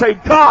of there, I say,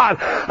 God,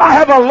 I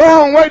have a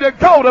long way to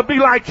go to be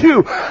like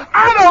you.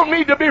 I don't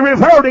need to be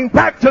reverting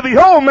back to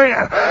the old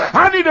man.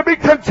 I need to be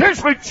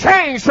continuously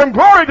changed from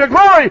glory to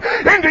glory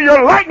into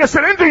your likeness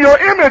and into your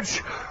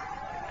image.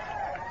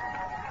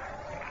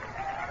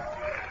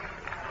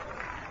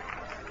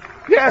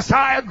 Yes,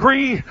 I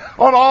agree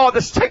on all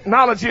this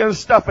technology and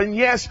stuff. And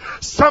yes,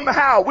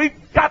 somehow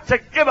we've got to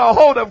get a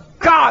hold of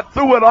God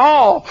through it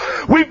all.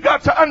 We've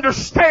got to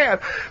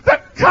understand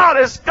that God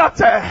has got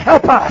to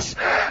help us.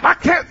 I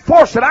can't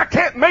force it. I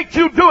can't make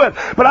you do it.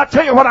 But I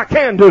tell you what I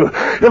can do.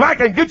 If I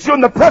can get you in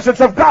the presence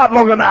of God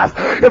long enough,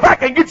 if I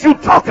can get you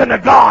talking to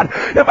God,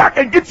 if I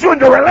can get you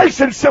into a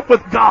relationship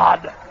with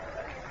God,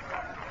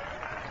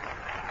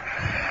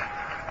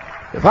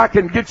 if I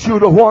can get you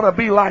to want to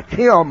be like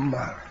Him,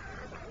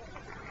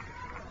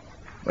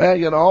 well,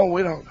 you know,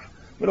 we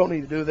don't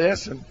need to do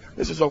this, and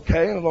this is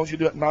okay, and as long as you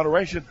do it in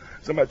moderation.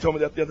 Somebody told me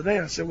that the other day,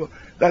 and I said, well,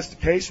 if that's the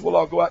case, we'll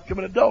all go out and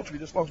commit adultery,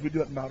 just as long as we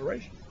do it in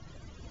moderation.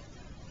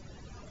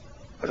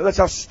 I said, that's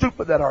how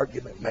stupid that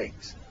argument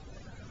makes.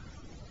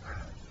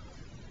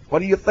 What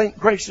do you think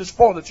grace is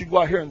for, that you go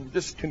out here and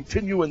just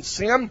continue in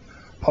sin?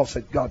 Paul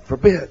said, God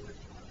forbid.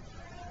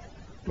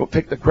 Don't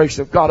take the grace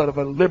of God out of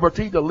a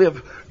liberty to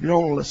live your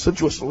own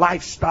licentious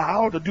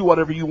lifestyle, to do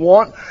whatever you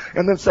want,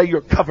 and then say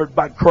you're covered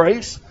by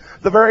grace.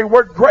 The very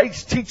word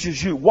grace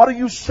teaches you. What are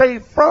you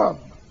saved from?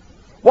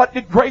 What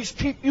did grace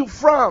keep you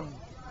from?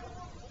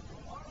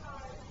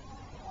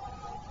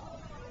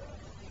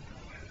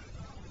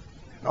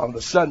 And all of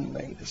a sudden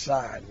they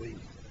decide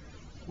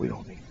we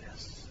don't need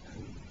this.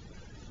 And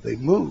they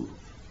move.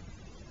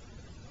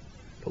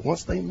 But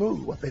once they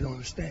move, what they don't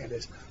understand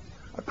is,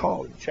 I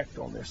called and checked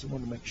on this and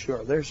wanted to make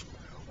sure. There's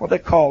what they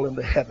call in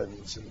the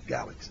heavens and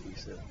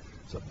galaxies.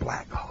 It's a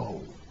black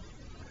hole.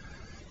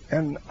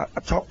 And I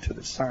talked to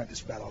the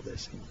scientist about all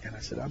this, and I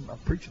said, I'm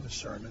preaching a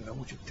sermon, and I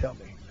want you to tell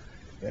me.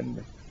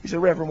 And he said,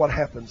 Reverend, what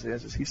happens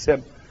is he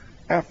said,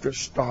 after a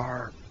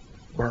star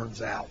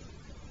burns out,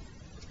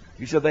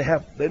 he said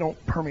they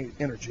don't permeate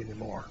energy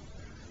anymore.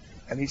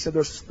 And he said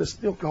there's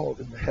still called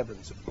in the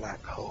heavens a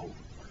black hole.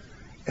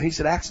 And he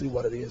said actually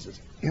what it is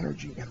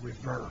energy in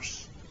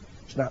reverse.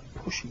 It's not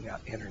pushing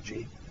out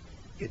energy,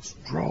 it's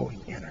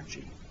drawing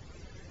energy.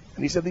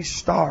 And he said these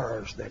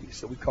stars that he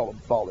said, we call them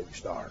falling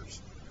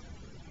stars.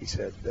 He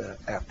said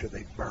after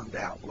they burned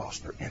out,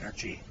 lost their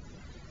energy,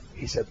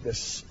 he said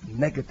this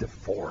negative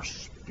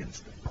force begins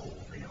to pull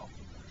them.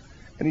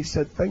 And he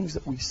said things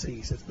that we see,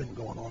 he said, it's been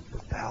going on for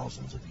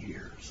thousands of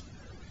years.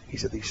 He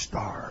said these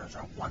stars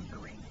are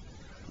wandering,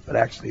 but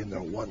actually in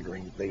their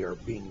wandering, they are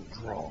being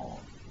drawn,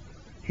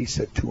 he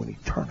said, to an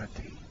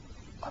eternity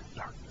of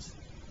darkness.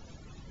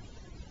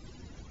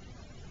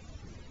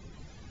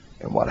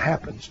 And what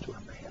happens to a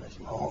man as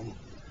long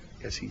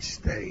as he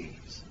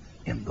stays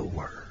in the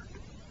Word,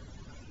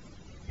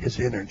 his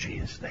energy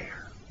is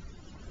there.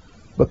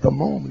 But the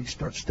moment he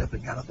starts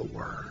stepping out of the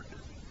Word,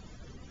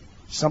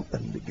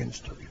 something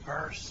begins to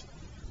reverse.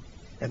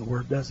 And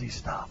where does he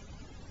stop?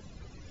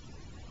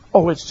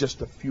 Oh, it's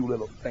just a few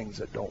little things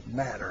that don't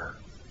matter.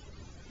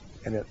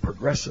 And it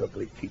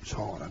progressively keeps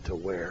on until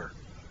where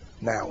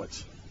now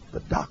it's the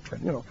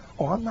doctrine. You know,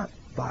 oh, I'm not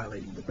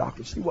violating the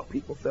doctrine. See, what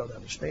people fail to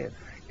understand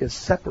is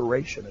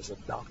separation is a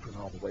doctrine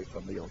all the way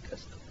from the Old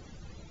Testament.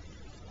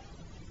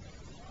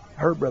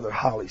 I heard Brother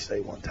Holly say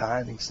one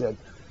time, he said,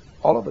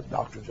 all of the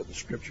doctrines of the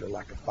Scripture are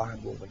like a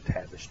fine woven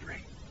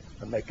tapestry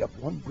and make up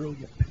one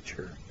brilliant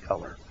picture of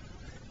color.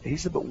 And he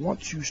said, but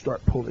once you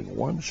start pulling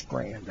one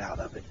strand out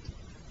of it,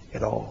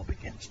 it all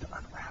begins to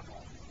unravel.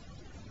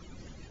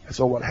 And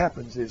so what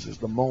happens is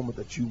the moment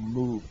that you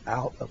move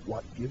out of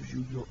what gives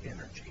you your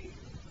energy,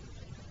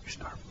 you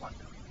start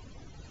wondering.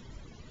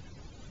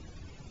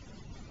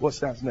 What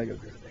sounds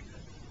negative here today?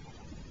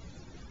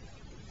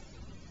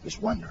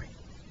 Just wondering.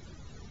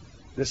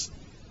 This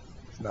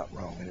is not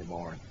wrong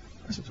anymore.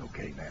 This is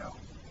okay now.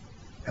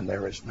 And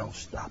there is no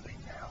stopping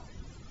now.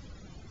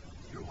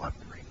 You're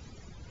wondering.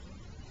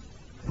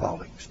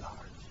 Falling stars.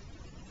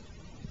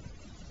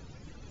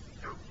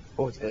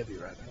 Oh, it's heavy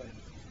right now.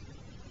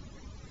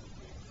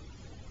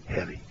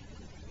 Heavy.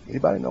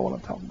 Anybody know what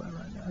I'm talking about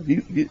right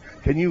now?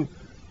 Can you,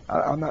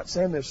 I'm not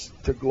saying this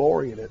to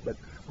glory in it, but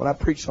when I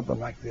preach something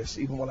like this,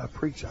 even when I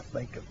preach, I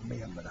think of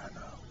men that I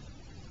know,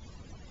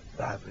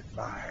 that I've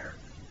admired.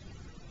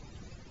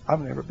 I've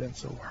never been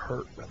so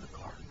hurt, Brother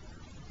Clark,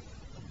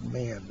 of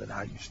men that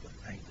I used to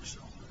think so.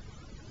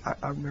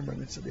 I remember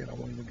an incident, I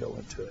won't even go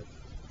into it.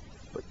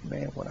 But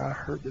man, when I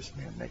heard this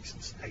man make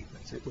some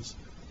statements, it was,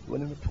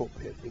 went in the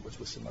pulpit, it was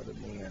with some other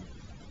men.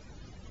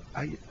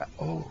 I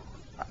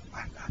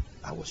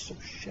was so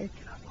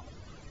shaken. I thought,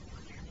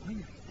 I can't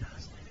believe he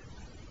does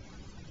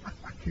that.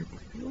 I can't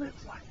believe he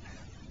lives like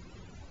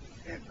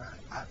that. And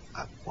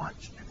I've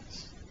watched, and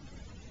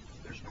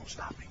there's no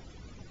stopping.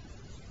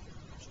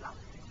 No stopping.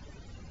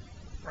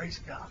 Praise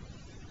God.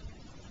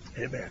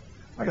 Amen.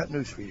 I got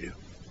news for you.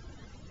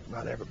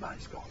 Not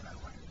everybody's going that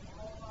way.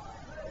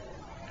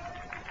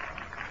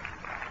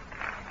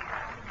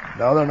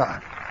 No, they're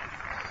not.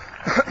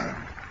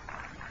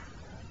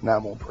 Now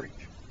I'm going to preach.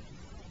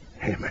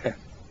 Amen.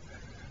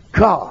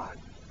 God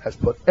has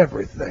put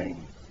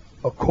everything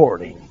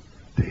according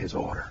to His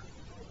order.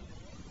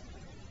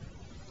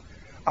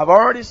 I've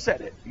already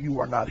said it. You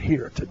are not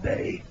here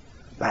today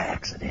by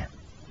accident.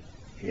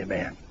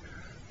 Amen.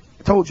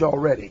 I told you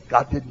already,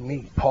 God didn't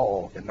need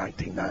Paul in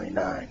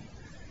 1999.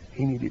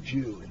 He needed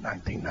you in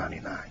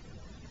 1999.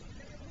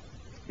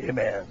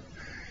 Amen.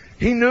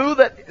 He knew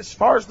that as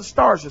far as the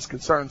stars is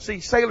concerned, see,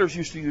 sailors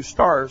used to use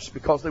stars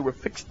because they were a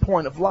fixed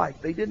point of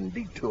light. They didn't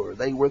detour.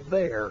 They were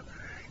there.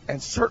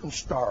 And certain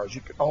stars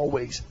you could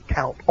always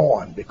count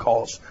on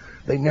because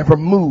they never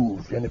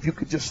moved. And if you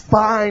could just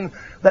find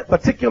that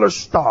particular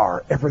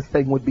star,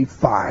 everything would be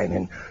fine.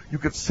 And you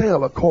could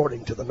sail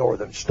according to the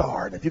northern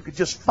star. And if you could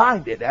just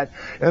find it,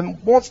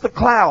 and once the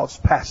clouds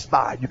passed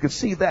by, you could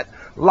see that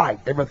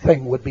light,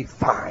 everything would be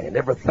fine. And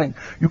everything,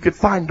 you could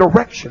find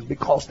direction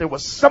because there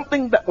was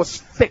something that was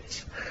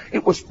fixed.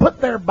 It was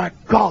put there by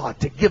God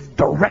to give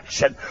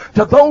direction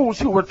to those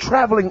who were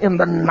traveling in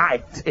the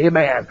night.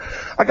 Amen.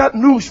 I got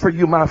news for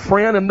you, my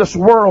friend, in this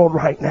world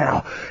right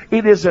now.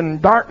 It is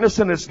in darkness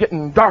and it's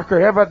getting darker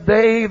every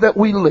day that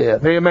we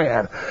live.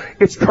 Amen.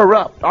 It's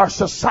corrupt. Our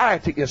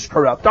society is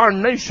corrupt. Our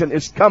nation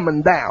is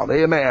coming down.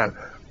 Amen.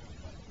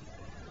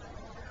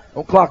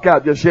 Don't clock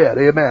out just yet.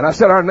 Amen. I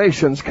said our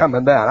nation's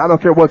coming down. I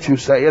don't care what you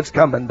say. It's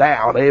coming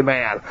down.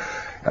 Amen.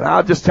 And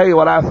I'll just tell you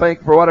what I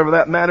think, for whatever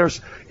that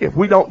matters. If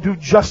we don't do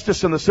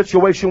justice in the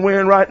situation we're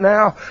in right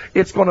now,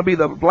 it's going to be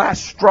the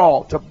last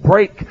straw to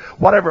break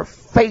whatever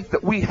faith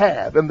that we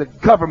have in the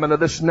government of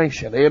this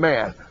nation.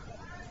 Amen.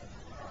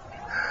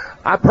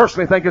 I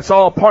personally think it's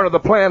all part of the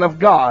plan of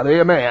God.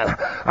 Amen.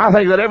 I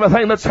think that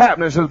everything that's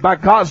happening is by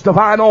God's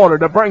divine order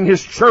to bring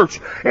His church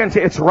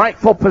into its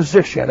rightful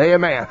position.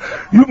 Amen.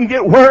 You can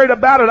get worried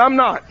about it. I'm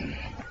not.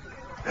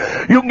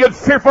 You can get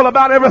fearful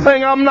about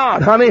everything. I'm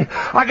not, honey.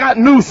 I got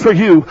news for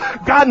you.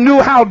 God knew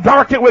how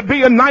dark it would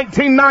be in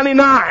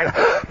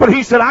 1999. But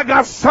He said, I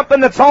got something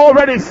that's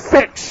already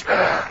fixed.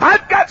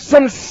 I've got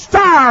some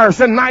stars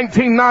in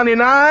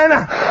 1999.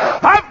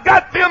 I've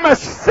got them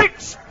as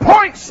fixed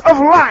points of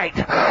light.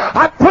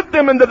 I put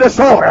them into this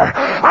order.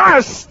 I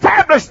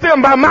established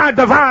them by my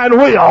divine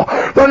will.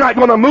 They're not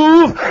going to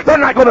move. They're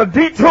not going to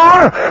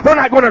detour. They're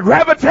not going to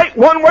gravitate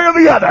one way or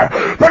the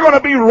other. They're going to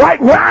be right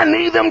where I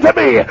need them to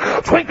be.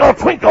 Twinkle,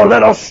 twinkle,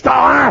 little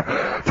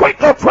star.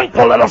 Twinkle,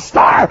 twinkle, little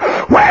star.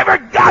 Wherever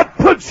God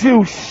puts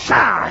you,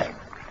 shine.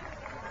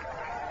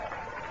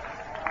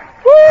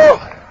 Woo!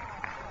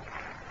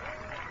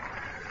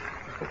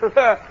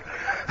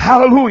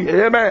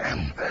 Hallelujah.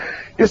 Amen.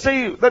 You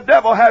see, the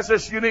devil has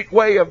this unique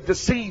way of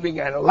deceiving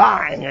and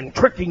lying and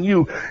tricking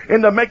you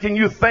into making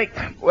you think,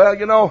 well,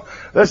 you know,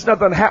 there's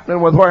nothing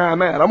happening with where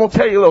I'm at. I'm going to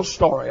tell you a little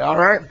story, all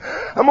right?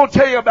 I'm going to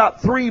tell you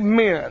about 3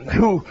 men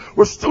who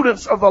were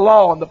students of the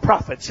law and the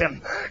prophets,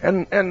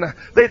 and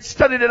they'd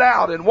studied it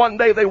out, and one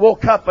day they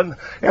woke up and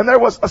there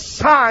was a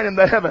sign in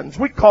the heavens.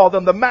 We call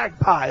them the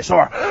magpies,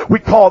 or we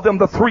call them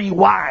the 3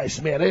 wise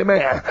men.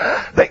 Amen.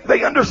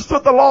 They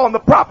understood the law and the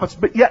prophets,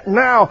 but yet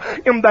now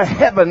in the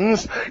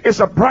heavens is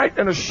a bright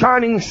and a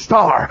shining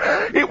star.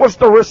 It was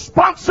the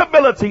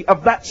responsibility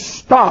of that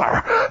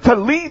star to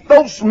lead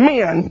those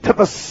men to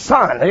the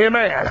sun.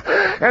 Amen.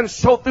 And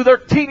so through their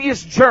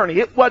tedious journey,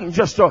 it wasn't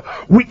just a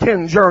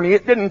weekend journey.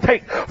 It didn't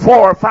take 4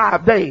 or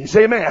 5 days.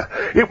 Amen.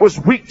 It was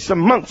weeks and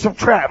months of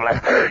traveling.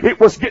 It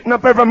was getting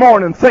up every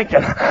morning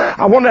thinking,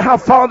 I wonder how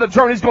far the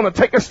journey's going to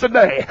take us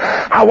today.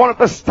 I wonder if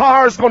the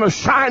star's going to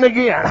shine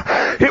again.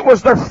 It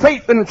was their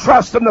faith and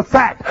trust in the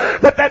fact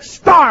that that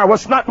star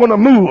was not going to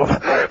move.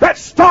 That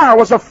star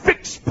was a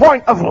fixed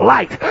point of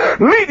light,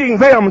 leading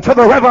them to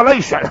the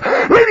revelation,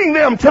 leading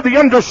them to the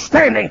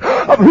understanding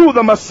of who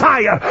the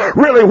Messiah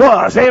really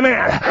was.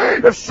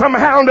 Amen. If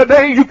somehow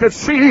today you could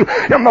see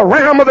in the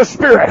realm of the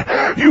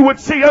Spirit, you would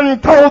see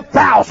untold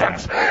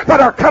thousands that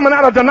are coming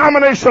out of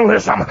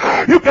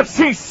denominationalism. You could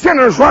see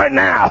sinners right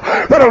now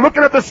that are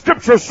looking at the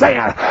Scriptures saying,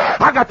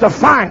 I got to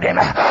find Him.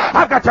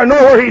 I've got to know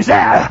where He's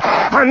at.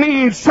 I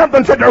need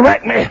something to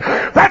direct me.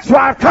 That's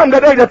why I've come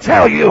today to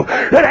tell you,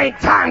 it ain't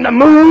time to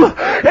move.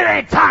 It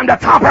ain't time to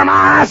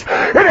compromise.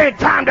 It ain't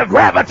time to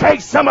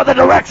gravitate some other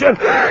direction.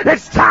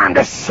 It's time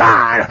to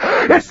shine.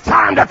 It's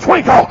time to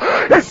twinkle.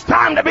 It's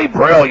time to be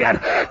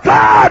brilliant.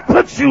 God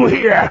puts you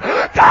here.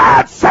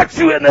 God sets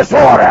you in this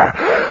order.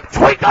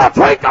 Twinkle,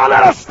 twinkle,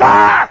 little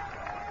star.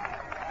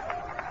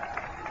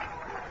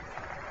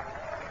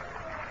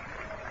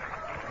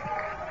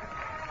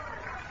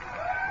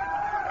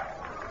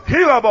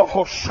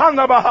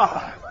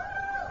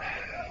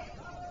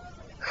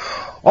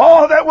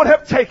 All that would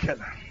have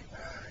taken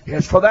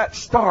is for that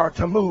star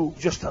to move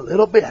just a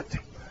little bit.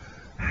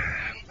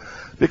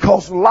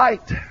 Because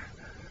light,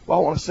 well,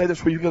 I want to say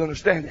this where you can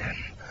understand it.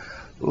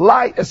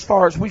 Light, as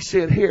far as we see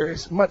it here,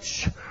 is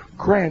much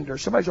grander.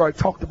 Somebody's already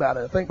talked about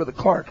it, I think, Brother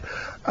Clark,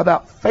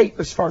 about faith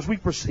as far as we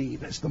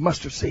perceive as the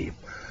mustard seed.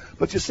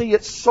 But you see,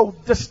 it's so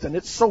distant,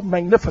 it's so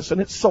magnificent,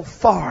 it's so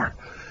far,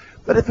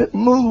 that if it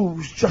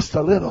moves just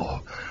a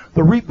little,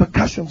 the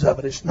repercussions of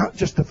it is not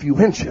just a few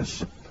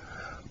inches,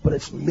 but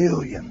it's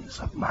millions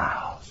of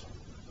miles.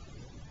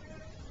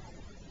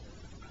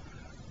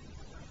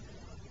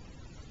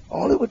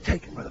 All it would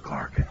take, Brother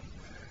Clark,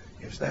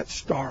 is that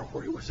star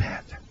where it was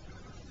at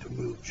to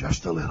move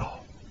just a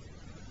little,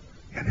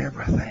 and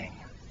everything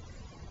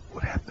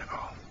would have been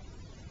off.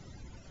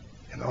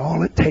 And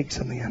all it takes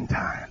in the end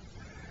time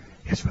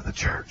is for the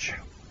church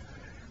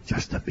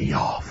just to be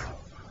off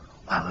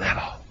a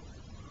little,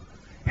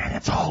 and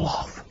it's all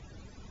off.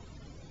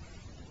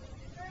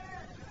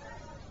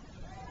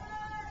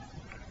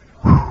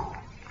 Whew.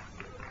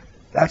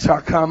 That's how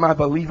come I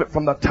believe it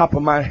from the top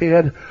of my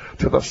head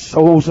to the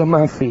soles of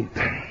my feet.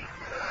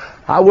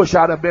 I wish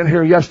I'd have been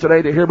here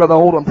yesterday to hear Brother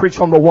Oldham preach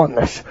on the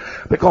oneness.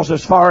 Because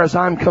as far as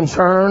I'm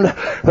concerned,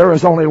 there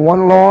is only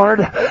one Lord.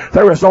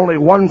 There is only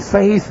one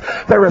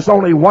faith. There is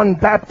only one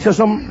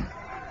baptism.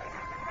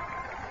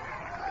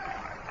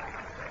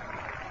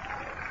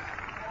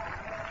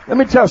 Let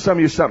me tell some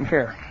of you something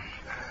here.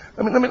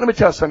 Let me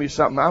tell some of you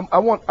something. I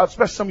want,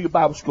 especially some of you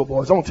Bible school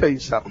boys, I want to tell you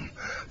something.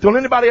 Don't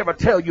anybody ever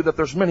tell you that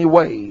there's many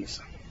ways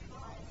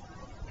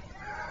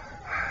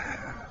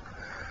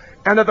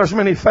and that there's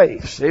many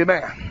faiths.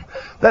 Amen.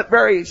 That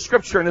very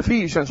scripture in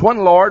Ephesians, one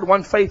Lord,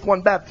 one faith,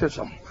 one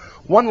baptism.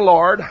 One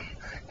Lord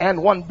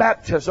and one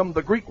baptism.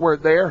 The Greek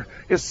word there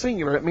is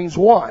singular. It means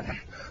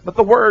one. But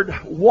the word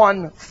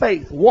one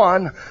faith,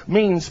 one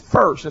means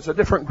first. It's a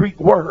different Greek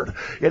word.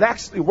 It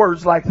actually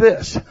words like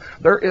this.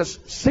 There is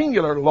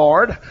singular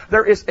Lord,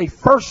 there is a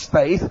first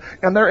faith,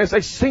 and there is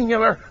a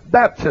singular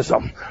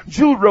baptism.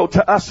 Jude wrote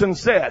to us and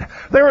said,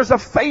 there is a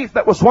faith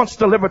that was once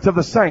delivered to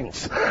the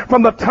saints.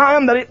 From the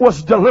time that it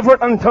was delivered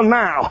until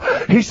now,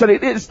 he said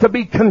it is to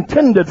be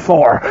contended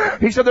for.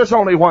 He said there's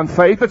only one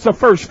faith. It's the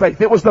first faith.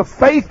 It was the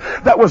faith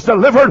that was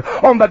delivered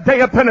on the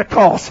day of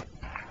Pentecost.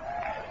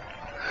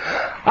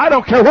 I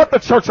don't care what the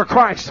Church of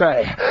Christ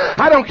say.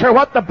 I don't care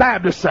what the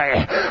Baptists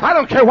say. I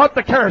don't care what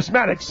the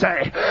Charismatics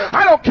say.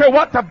 I don't care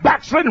what the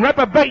backslidden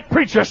reprobate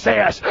preacher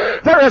says.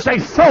 There is a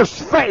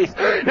first faith.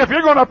 If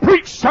you're going to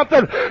preach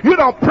something, you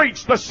don't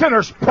preach the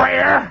sinner's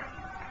prayer.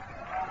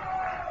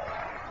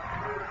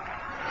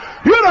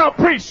 You don't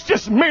preach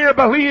just mere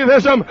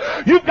believism.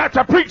 You've got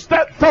to preach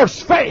that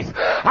first faith.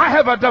 I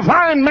have a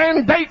divine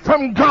mandate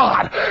from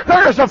God.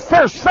 There is a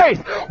first faith.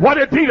 What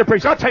did Peter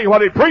preach? I'll tell you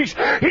what he preached.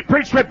 He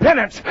preached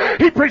repentance.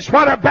 He preached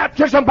water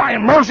baptism by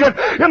immersion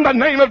in the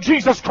name of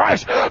Jesus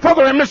Christ for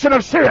the remission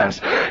of sins.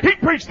 He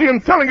preached the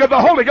infilling of the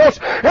Holy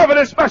Ghost,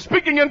 evidenced by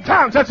speaking in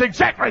tongues. That's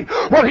exactly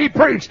what he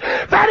preached.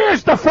 That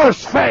is the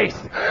first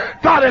faith.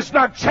 God has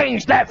not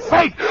changed that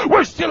faith.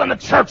 We're still in the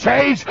church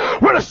age.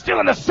 We're still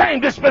in the same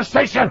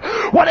dispensation.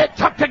 What it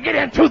took to get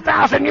in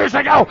 2,000 years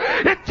ago,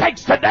 it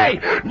takes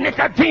today.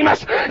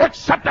 Nicodemus,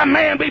 except a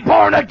man be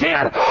born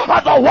again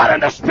of the water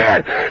and the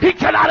Spirit, he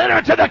cannot enter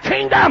into the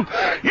kingdom.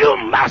 You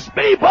must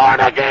be born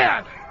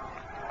again.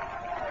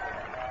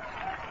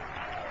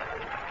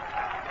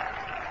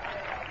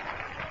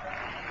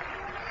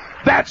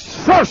 That's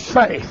first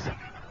faith.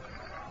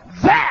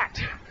 That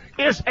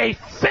is a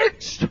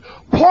fixed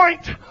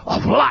point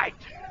of light.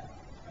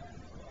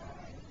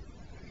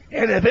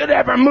 And if it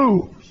ever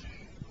moves,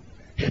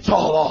 it's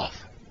all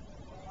off.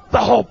 The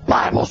whole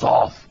Bible's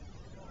off.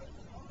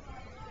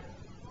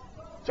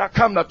 So I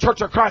come, the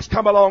Church of Christ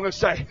come along and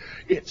say,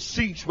 it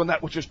ceased when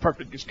that which is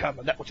perfect is come.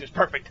 And that which is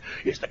perfect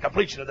is the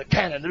completion of the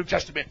canon of the New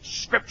Testament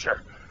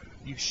Scripture.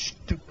 You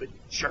stupid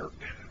jerk.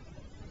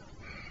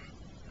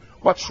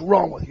 What's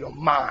wrong with your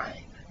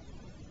mind?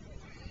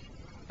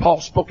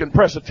 Paul spoke in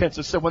present tense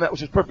and said when that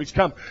which is perfect is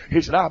come, he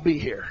said, I'll be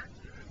here.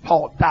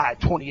 Paul died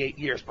 28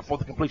 years before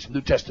the completion of the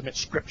New Testament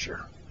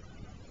Scripture.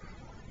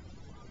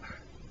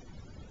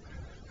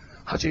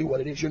 I'll tell you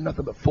what it is. You're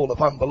nothing but full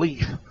of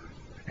unbelief.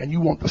 And you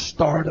want the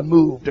star to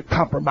move to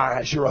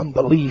compromise your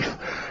unbelief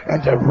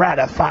and to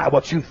ratify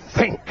what you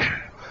think.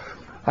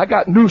 I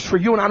got news for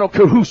you, and I don't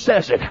care who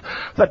says it.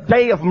 The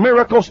day of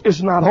miracles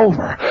is not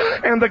over.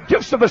 And the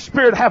gifts of the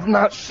Spirit have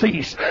not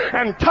ceased.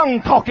 And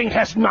tongue talking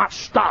has not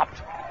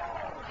stopped.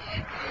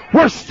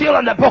 We're still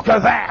in the book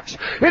of Acts.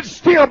 It's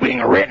still being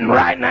written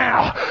right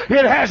now.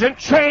 It hasn't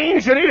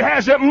changed and it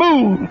hasn't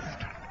moved.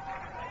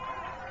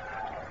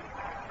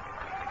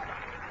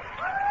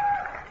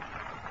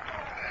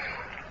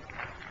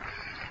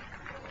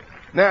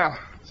 Now,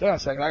 sit down a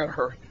second. I gotta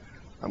hurry.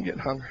 I'm getting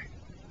hungry.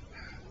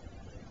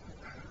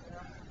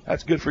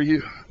 That's good for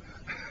you.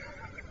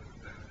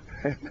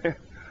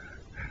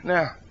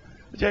 Now,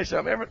 I'll tell you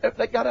something. If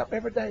they got up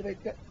every day,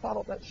 they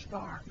followed that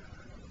star.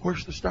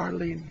 Where's the star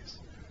leading us?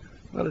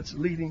 Well, it's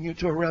leading you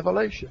to a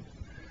revelation.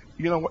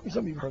 You know what?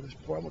 Some of you have heard this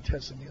before. I'm going to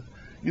tell some of you.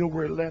 You know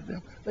where it led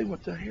them? They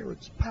went to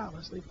Herod's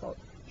palace. They thought,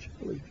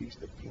 surely if he's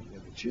the king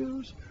of the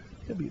Jews,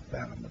 he'll be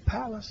found in the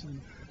palace. And,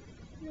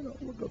 you know,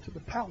 we'll go to the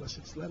palace.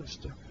 It's led us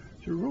to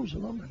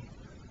Jerusalem, and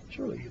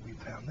surely he'll be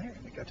found there.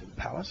 And they got to the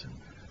palace, and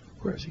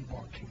where is he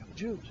born king of the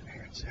Jews? And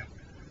Herod said,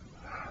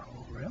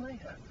 oh, really?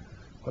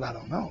 Well, I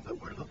don't know, but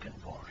we're looking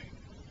for him.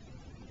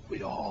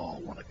 we all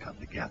want to come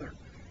together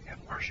and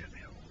worship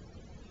Him.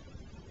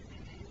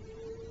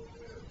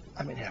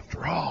 I mean,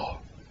 after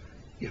all,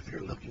 if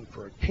you're looking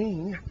for a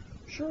king,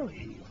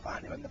 surely you'll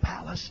find him in the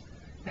palace.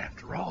 And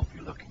after all, if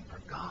you're looking for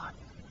God,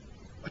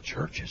 a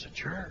church is a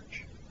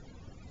church.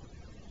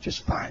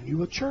 Just find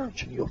you a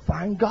church and you'll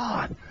find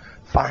God.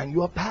 Find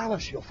you a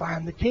palace, you'll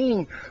find the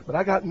king. But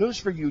I got news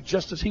for you.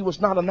 Just as he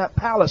was not in that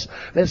palace,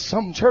 there's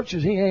some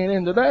churches he ain't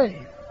in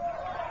today.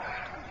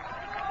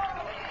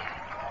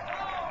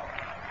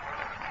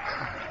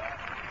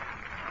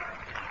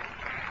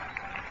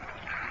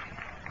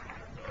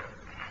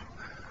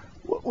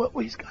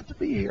 Well, he's got to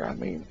be here. I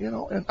mean, you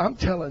know, and I'm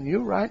telling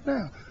you right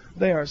now,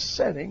 they are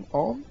sitting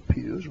on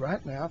pews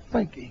right now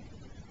thinking,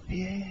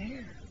 he ain't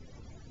here.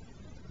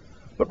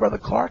 But Brother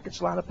Clark,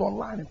 it's line up on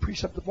line and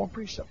precept upon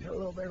precept. Here a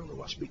little, there a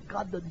little.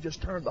 God doesn't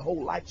just turn the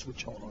whole light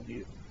switch on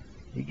you.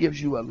 He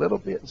gives you a little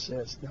bit and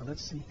says, now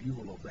let's see if you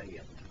will obey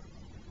it.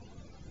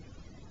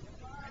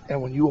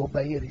 And when you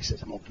obey it, he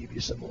says, I'm going to give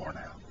you some more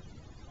now.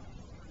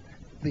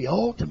 The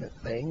ultimate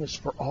thing is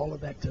for all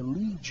of that to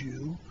lead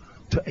you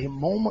to a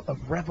moment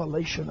of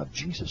revelation of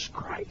Jesus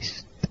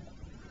Christ.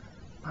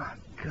 My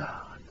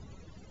God.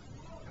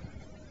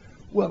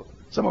 Well,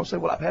 someone will say,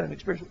 well, I've had an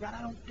experience with God.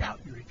 I don't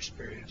doubt your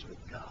experience with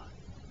God.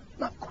 I'm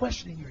not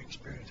questioning your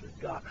experience with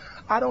God.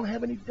 I don't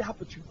have any doubt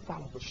that you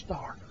followed the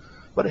star.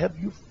 But have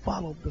you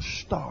followed the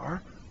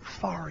star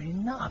far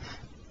enough?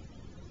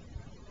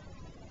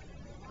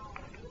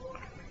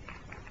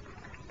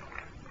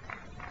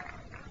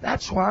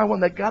 That's why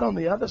when they got on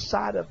the other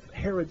side of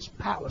Herod's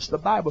palace, the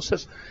Bible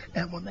says,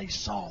 and when they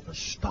saw the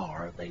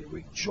star, they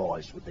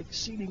rejoiced with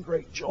exceeding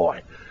great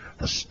joy.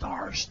 The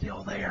star is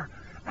still there.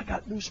 I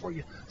got news for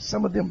you.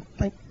 Some of them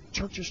think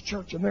church is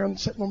church, and they're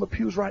sitting on the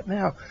pews right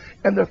now,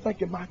 and they're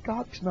thinking, my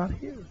God, He's not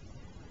here.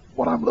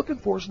 What I'm looking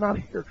for is not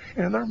here.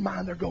 And in their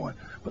mind, they're going,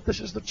 but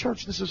this is the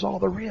church. This is all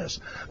there is.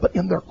 But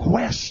in their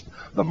quest,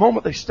 the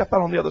moment they step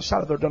out on the other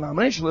side of their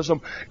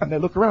denominationalism and they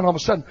look around, all of a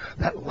sudden,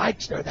 that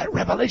light's there. That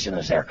revelation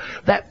is there.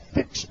 That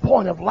fixed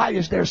point of light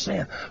is there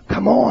saying,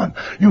 come on,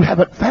 you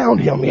haven't found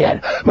Him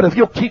yet. But if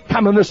you'll keep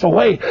coming this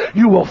way,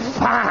 you will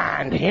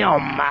find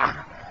Him.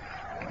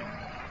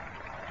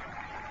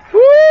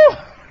 Woo!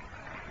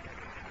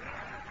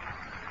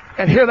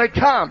 And here they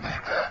come.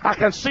 I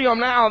can see them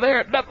now there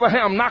at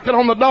Bethlehem knocking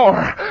on the door.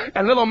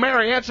 And little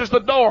Mary answers the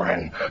door.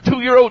 And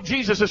 2-year-old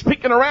Jesus is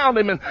peeking around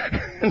him.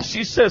 And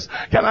she says,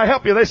 can I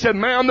help you? They said,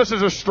 ma'am, this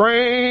is a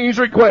strange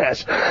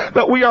request.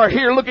 But we are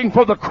here looking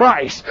for the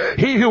Christ.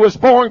 He who was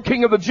born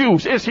King of the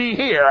Jews. Is He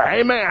here?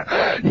 Amen.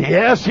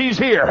 Yes, He's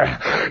here.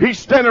 He's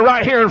standing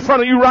right here in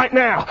front of you right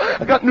now.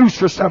 I got news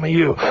for some of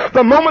you.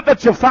 The moment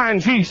that you find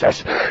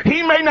Jesus,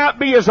 He may not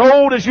be as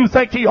old as you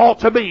think He ought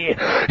to be.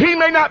 He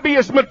may not be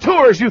as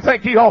mature as you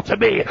think He ought to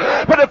be.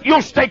 But if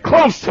you'll stay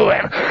close to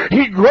Him,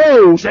 He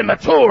grows and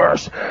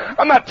matures.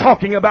 I'm not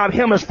talking about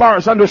Him as far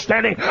as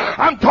understanding.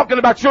 I'm talking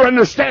about your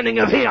understanding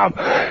of Him.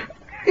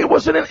 It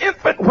was in an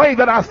infant way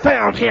that I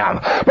found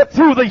Him. But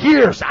through the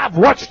years, I've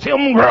watched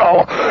Him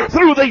grow.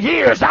 Through the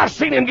years, I've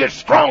seen Him get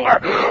stronger.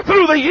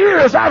 Through the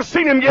years, I've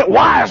seen Him get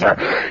wiser.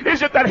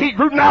 Is it that He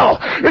grew? No.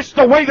 It's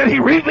the way that He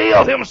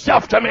revealed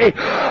Himself to me.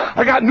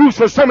 I got news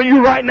for some of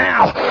you right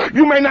now.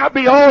 You may not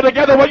be all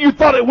together what you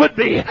thought it would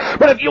be.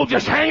 But if you'll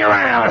just hang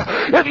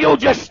around, if you'll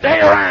just stay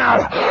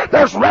around,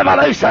 there's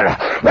revelation.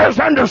 There's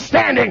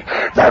understanding.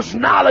 There's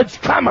knowledge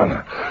coming.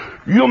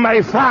 You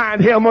may find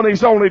Him when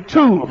He's only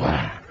 2.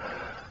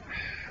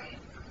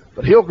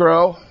 But He'll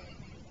grow.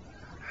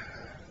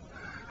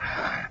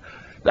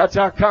 That's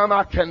how come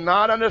I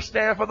cannot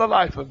understand for the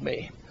life of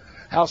me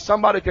how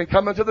somebody can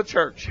come into the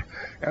church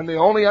and the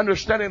only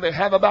understanding they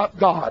have about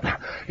God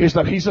is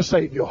that He's a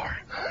Savior.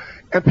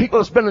 And people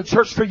that's been in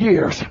church for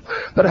years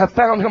that have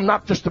found Him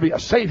not just to be a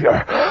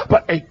Savior,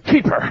 but a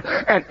keeper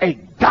and a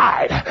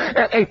guide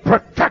and a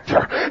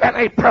protector and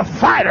a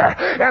provider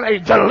and a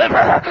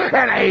deliverer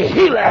and a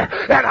healer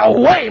and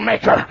a way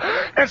maker.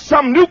 And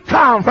some new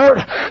convert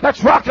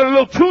that's rocking a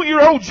little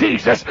 2-year-old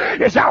Jesus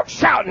is out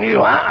shouting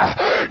you,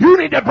 you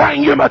need to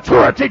bring your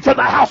maturity to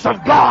the house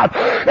of God,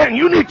 and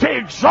you need to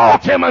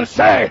exalt Him and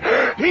say,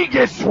 He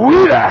gets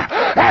sweeter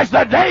as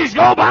the days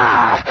go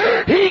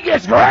by. He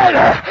gets greater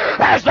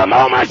as the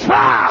moments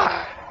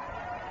fly.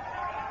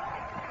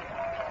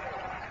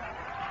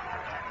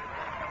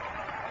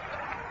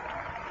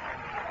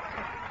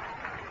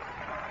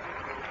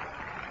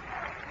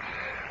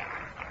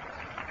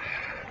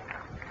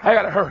 I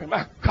gotta hurry.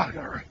 My God, I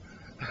gotta hurry.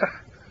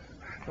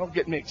 Don't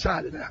get me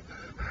excited now.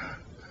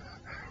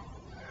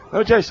 Let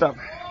me tell you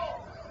something.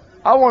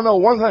 I want to know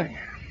one thing.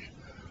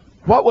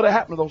 What would have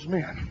happened to those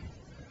men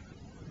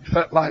if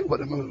that light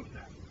would have moved?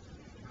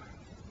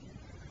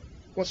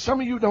 What some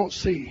of you don't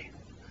see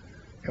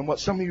and what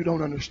some of you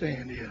don't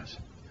understand is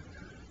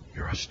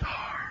you're a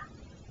star.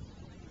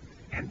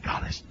 And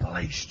God has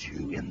placed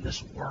you in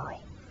this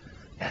world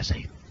as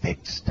a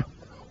fixed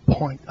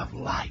point of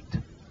light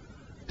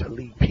to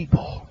lead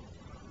people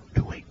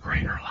to a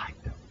greater light.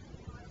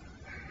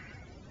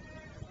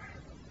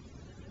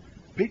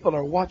 People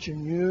are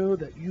watching you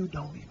that you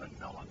don't even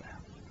know about.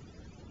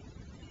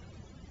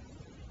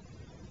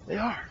 They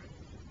are.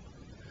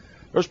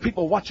 There's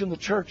people watching the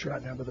church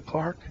right now, Brother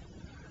Clark.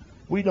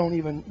 We don't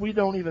even,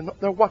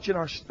 they're watching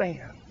our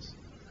stands.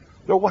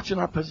 They're watching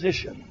our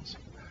positions.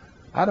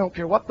 I don't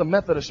care what the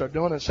Methodists are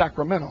doing in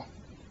Sacramento.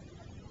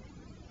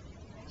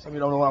 Some of you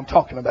don't know what I'm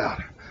talking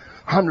about.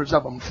 Hundreds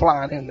of them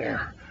flying in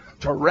there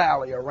to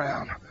rally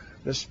around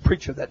this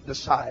preacher that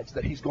decides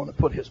that he's going to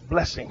put his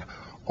blessing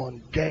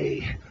on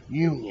gay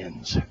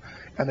unions.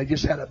 And they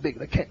just had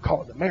they can't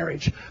call it a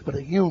marriage, but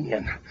a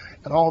union.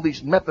 And all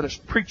these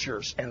Methodist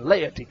preachers and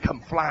laity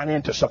come flying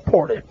in to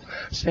support it,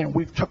 saying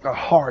we've took a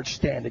hard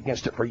stand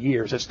against it for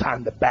years. It's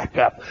time to back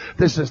up.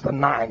 This is the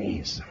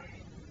 90s.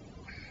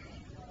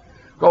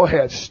 Go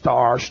ahead,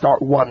 Star.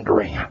 Start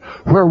wondering,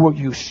 where will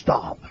you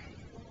stop?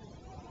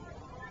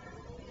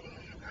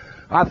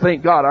 I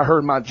thank God I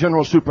heard my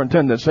general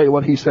superintendent say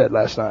what he said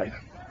last night.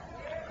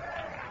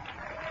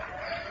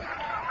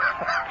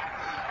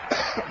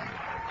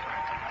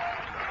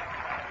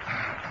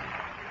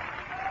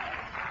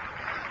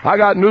 I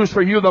got news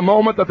for you. The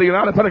moment that the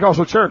United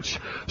Pentecostal Church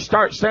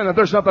starts saying that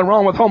there's nothing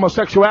wrong with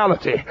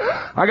homosexuality,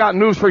 I got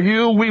news for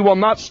you. We will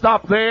not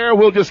stop there.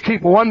 We'll just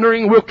keep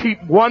wondering. We'll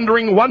keep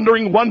wondering.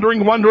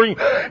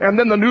 And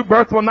then the new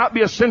birth will not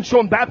be essential,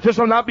 and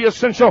baptism will not be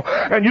essential.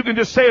 And you can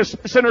just say a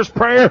sinner's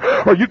prayer,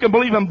 or you can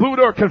believe in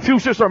Buddha or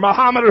Confucius or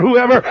Muhammad or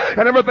whoever,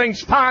 and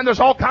everything's fine. There's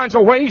all kinds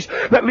of ways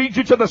that lead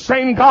you to the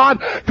same God.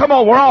 Come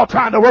on, we're all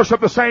trying to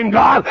worship the same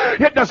God.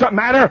 It doesn't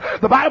matter.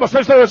 The Bible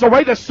says there is a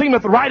way that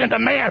seemeth right unto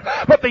man,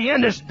 but the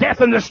end is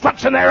death and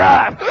destruction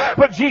thereof.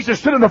 But Jesus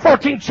stood in the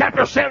 14th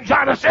chapter of St.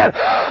 John and said,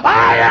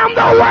 I am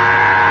the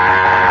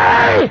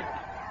way.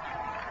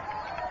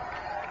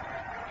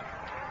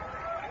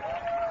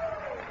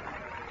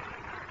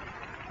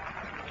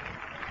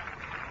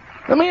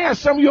 Let me ask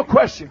some of you a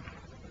question.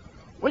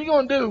 What are you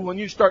going to do when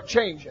you start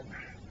changing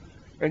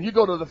and you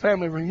go to the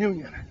family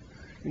reunion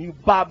and you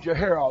bobbed your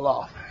hair all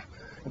off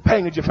and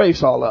painted your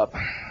face all up?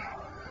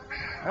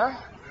 Huh?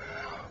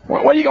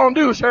 What are you going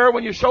to do, sir,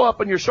 when you show up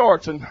in your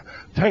shorts and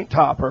tank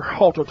top or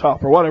halter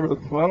top or whatever?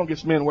 Well, I don't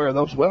guess men wear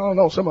those. Well, I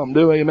know some of them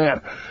do.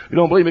 Amen. You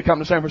don't believe me? Come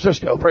to San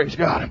Francisco. Praise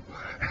God.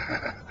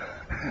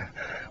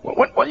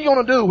 What are you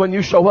going to do when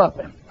you show up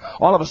and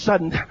all of a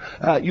sudden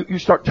you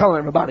start telling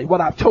everybody what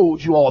I've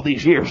told you all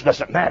these years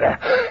doesn't matter?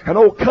 And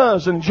old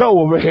cousin Joe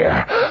over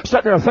here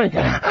sitting there thinking,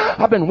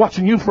 I've been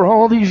watching you for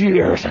all these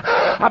years.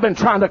 I've been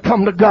trying to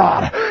come to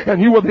God, and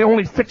you were the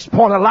only fixed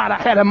point of light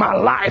I had in my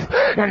life,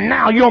 and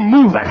now you're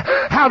moving.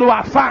 How do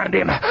I find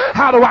him?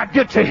 How do I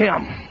get to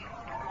him?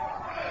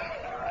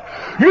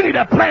 You need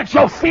to plant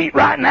your feet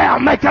right now.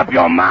 Make up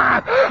your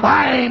mind.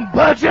 I ain't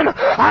budging.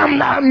 I'm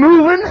not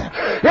moving.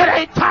 It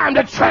ain't time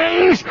to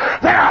change.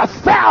 There are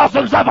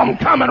thousands of them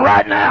coming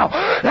right now,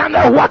 and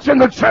they're watching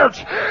the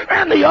church,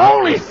 and the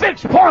only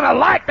fixed point of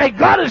light they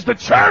got is the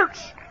church.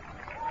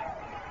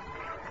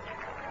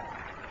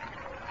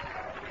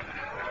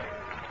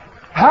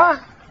 Huh?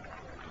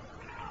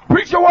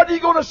 Preacher, what are you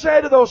going to say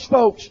to those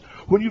folks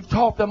when you've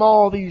taught them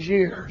all these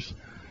years?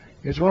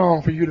 It's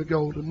wrong for you to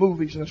go to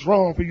movies, and it's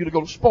wrong for you to go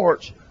to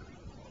sports.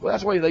 Well,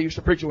 that's the way they used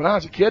to preach it when I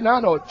was a kid, and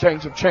I know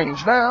things have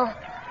changed now.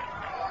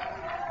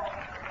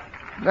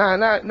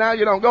 Now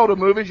you don't go to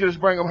movies, you just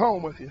bring them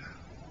home with you.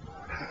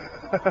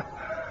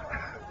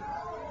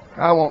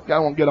 I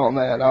won't get on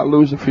that. I'll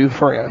lose a few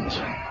friends.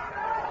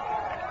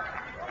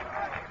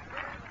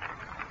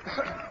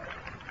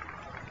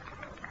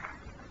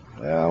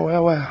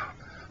 Well.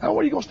 Now,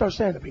 what are you going to start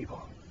saying to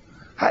people?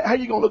 How are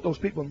you going to look those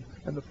people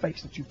in the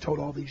face that you've told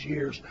all these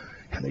years,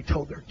 and they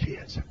told their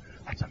kids,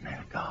 that's a man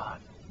of God.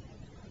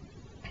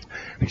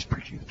 He's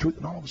preaching the truth,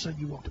 and all of a sudden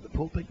you walk to the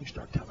pulpit and you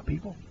start telling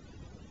people,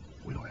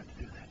 we don't have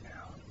to do that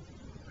now.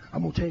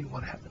 I'm going to tell you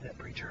what happened to that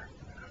preacher.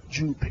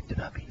 Jude picked it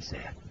up. He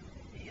said,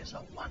 he is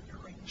a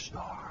wandering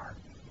star.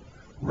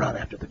 Run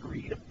after the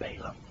greed of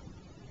Balaam.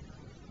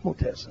 I'm going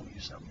to tell some of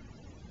you something.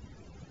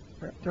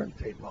 Turn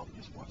the table off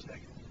just 1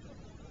 second.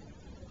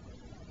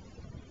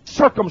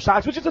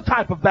 Circumcised, which is a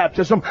type of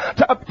baptism,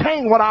 to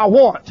obtain what I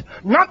want.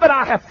 Not that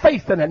I have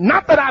faith in it,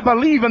 not that I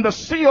believe in the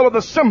seal or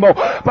the symbol,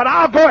 but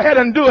I'll go ahead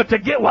and do it to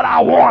get what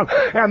I want.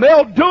 And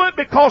they'll do it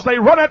because they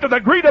run after the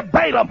greed of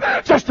Balaam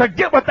just to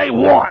get what they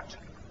want.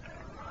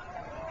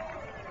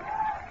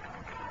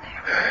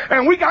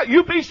 And we got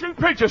UPC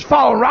preachers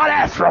following right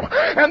after them,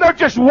 and they're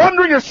just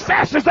wandering as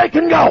fast as they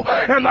can go,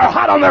 and they're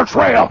hot on their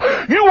trail.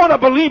 You want to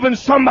believe in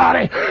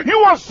somebody. You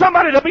want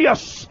somebody to be a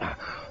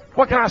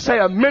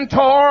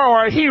mentor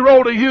or a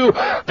hero to you.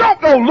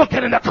 Don't go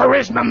looking in the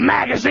Charisma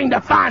magazine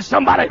to find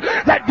somebody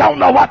that don't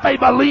know what they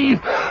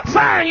believe.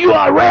 Find you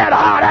a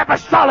red-hot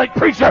apostolic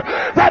preacher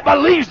that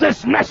believes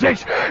this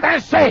message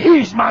and say,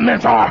 he's my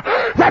mentor.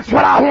 That's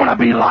what I want to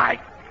be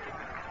like.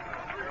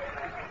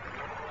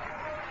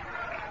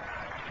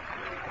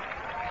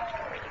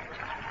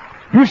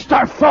 You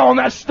start following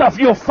that stuff,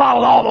 you'll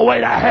follow all the way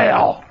to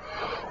hell.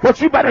 What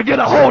you better get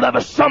a hold of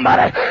is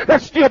somebody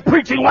that's still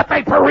preaching what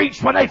they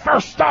preached when they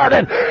first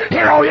started.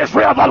 Hear, O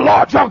Israel, the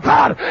Lord your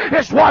God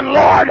is one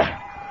Lord.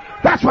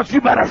 That's what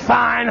you better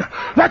find.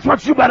 That's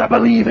what you better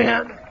believe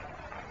in.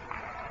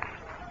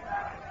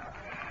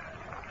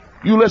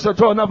 You listen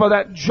to enough of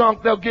that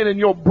junk, they'll get in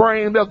your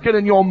brain, they'll get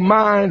in your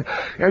mind,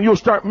 and you'll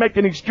start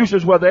making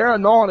excuses where they're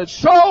anointed.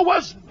 So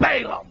was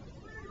Balaam.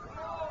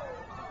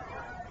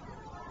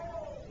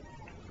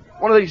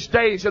 One of these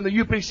days in the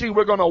UPC,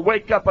 we're going to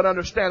wake up and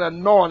understand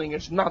anointing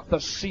is not the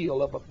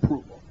seal of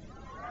approval.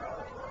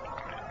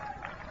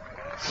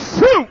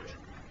 Fruit.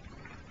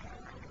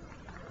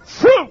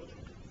 Fruit.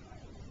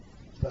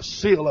 The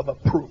seal of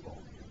approval.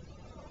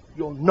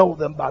 You'll know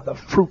them by the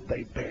fruit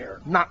they bear,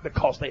 not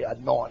because they are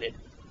anointed.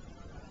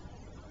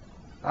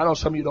 I know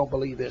some of you don't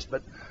believe this,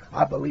 but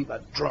I believe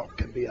a drunk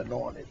can be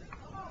anointed.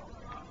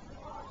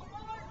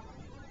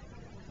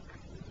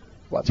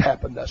 What's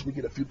happened to us, we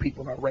get a few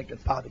people in our rank and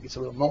file that gets a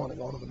little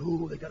anointing on them, and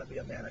ooh, they got to be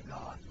a man of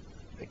God.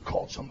 They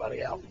called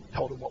somebody out and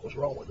told them what was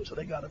wrong with them, so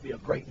they got to be a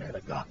great man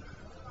of God.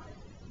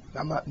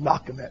 I'm not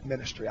knocking that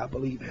ministry. I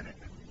believe in it.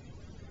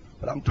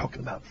 But I'm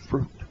talking about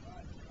fruit.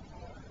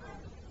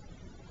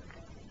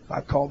 I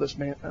call this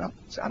man, and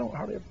I don't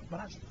hardly, but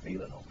I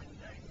feel it on me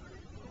today.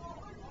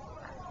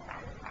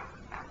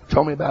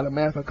 Told me about a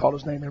man. If I called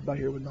his name, everybody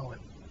here would know him.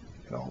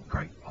 You know,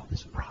 great. Oh,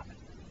 this prophet.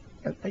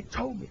 And they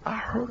told me. I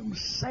heard him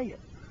say it.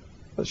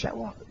 But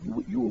well,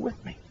 you were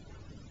with me.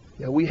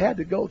 Yeah, we had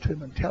to go to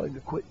him and tell him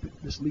to quit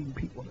misleading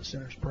people in the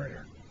sinner's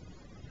prayer.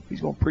 He's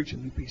going to preach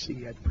in UPC.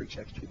 He had to preach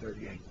Acts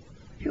 2:38.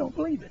 He don't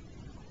believe it.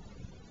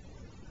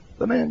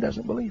 The man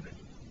doesn't believe it.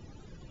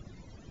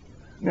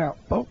 Now,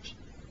 folks,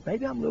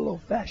 maybe I'm a little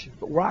old-fashioned,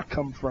 but where I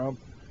come from,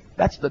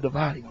 that's the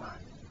dividing line.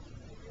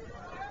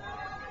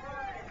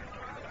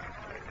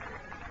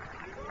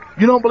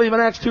 You don't believe in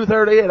Acts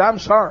 2:38? I'm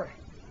sorry.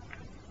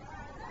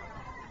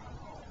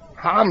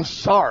 I'm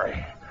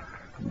sorry.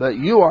 But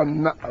you are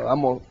not,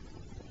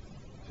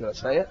 should I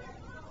say it?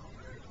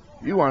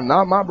 You are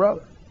not my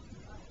brother.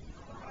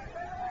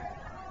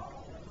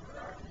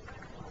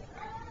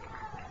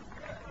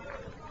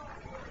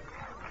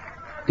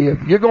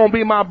 If you're going to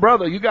be my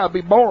brother, you got to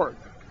be born.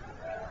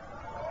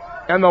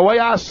 And the way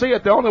I see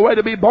it, the only way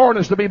to be born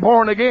is to be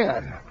born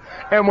again.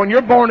 And when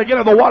you're born again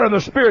of the water and the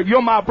Spirit,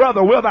 you're my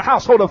brother. We're the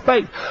household of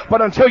faith.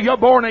 But until you're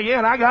born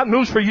again, I got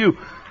news for you.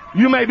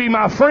 You may be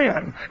my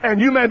friend, and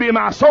you may be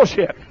my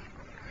associate.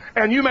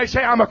 And you may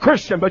say, I'm a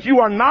Christian, but you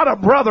are not a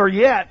brother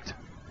yet.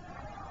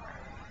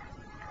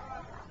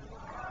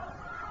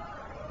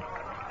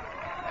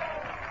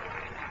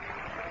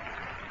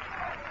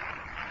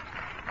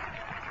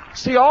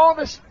 See, all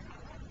this,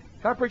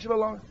 can I preach a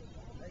little longer?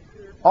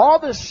 All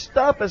this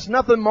stuff is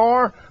nothing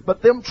more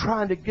but them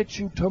trying to get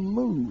you to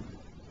move.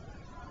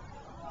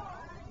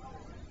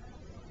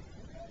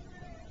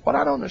 What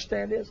I don't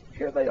understand is,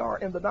 here they are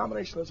in the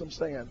denominationalism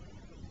saying,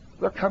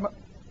 they're coming,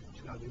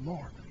 there's got to be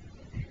more.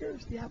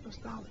 Here's the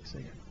apostolic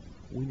saying,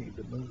 we need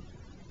to move.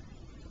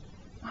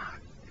 My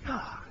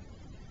God.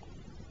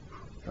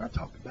 Can I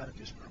talk about it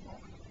just for a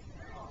moment?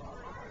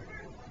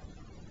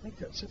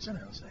 Sit down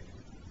a second.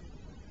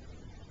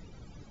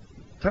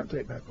 Turn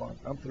tape back on.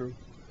 I'm through.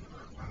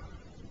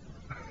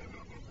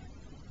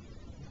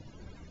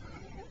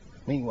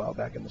 Meanwhile,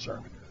 back in the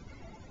sermon.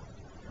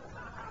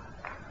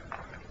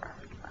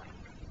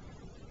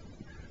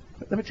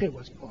 Let me tell you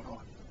what's going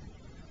on.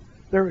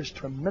 There is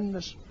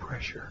tremendous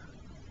pressure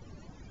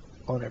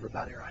on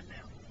everybody right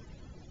now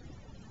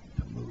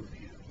to move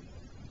you.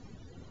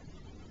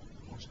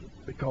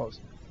 Because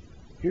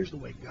here's the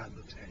way God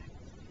looks at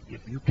it.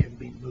 If you can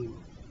be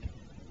moved,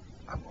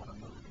 I'm going to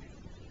move you.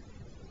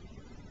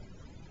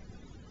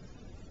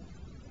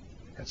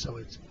 And so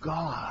it's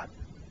God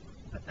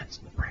that lets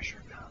the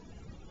pressure come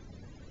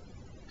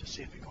to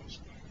see if you're going to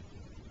stand.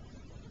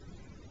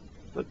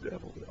 The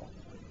devil will.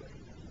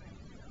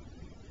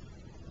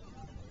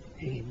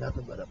 He ain't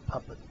nothing but a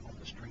puppet on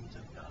the strings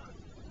of God.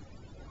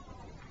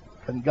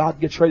 And God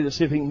gets ready to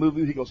see if he can move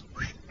you. He goes,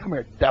 come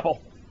here, devil.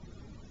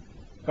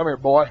 Come here,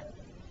 boy.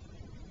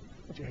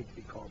 Don't you hate to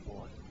be called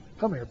boy?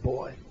 Come here,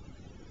 boy.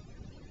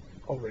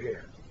 Over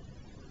here.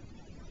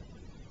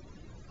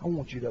 I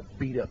want you to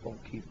beat up on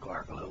Keith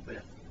Clark a little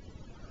bit.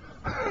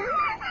 I'm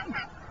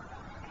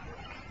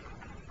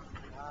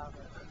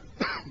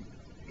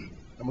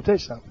going to tell you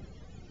something.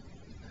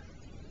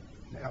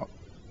 Now,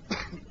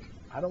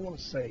 I don't want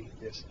to say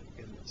this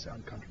and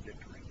sound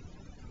contradictory,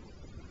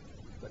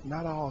 but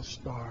not all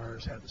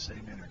stars have the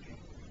same energy.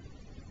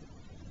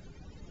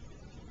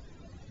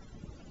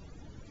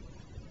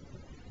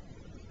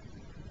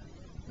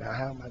 Now,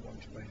 how am I going to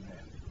explain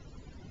that?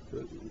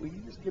 Will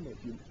you just give me a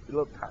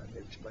little time to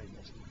explain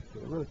this?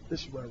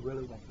 This is what I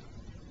really want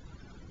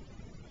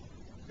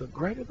to. The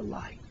greater the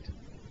light,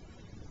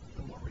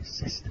 the more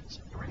resistance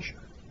and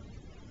pressure.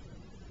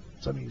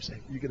 Some of you say,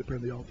 you get up here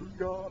in the altar,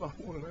 God, I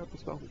want an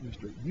apostolic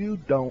ministry. You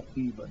don't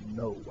even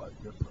know what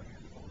you're praying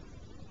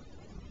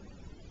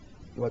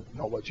for.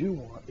 What you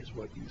want is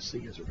what you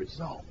see as a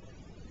result.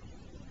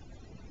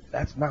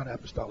 That's not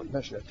apostolic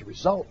ministry. That's the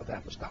result of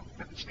apostolic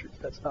ministry.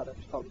 That's not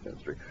apostolic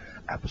ministry.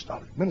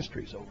 Apostolic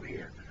ministry is over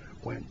here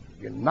when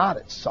you're not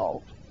at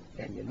SALT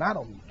and you're not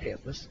on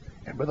campus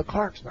and Brother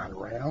Clark's not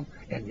around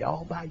and you're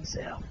all by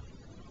yourself.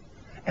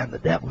 And the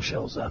devil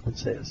shows up and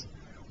says,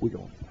 we're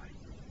going to fight.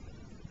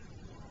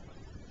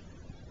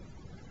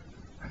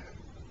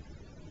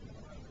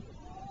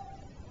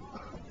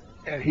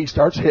 And he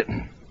starts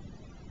hitting.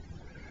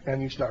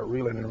 And you start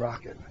reeling and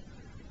rocking.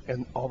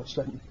 And all of a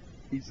sudden,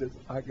 he says,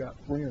 I got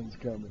friends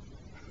coming.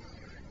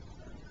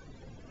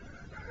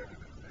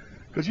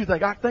 Because you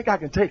think I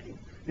can take him.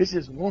 This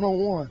is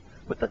one-on-one.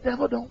 But the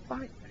devil don't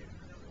fight.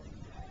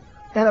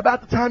 And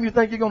about the time you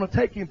think you're going to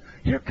take him,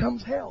 here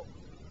comes hell.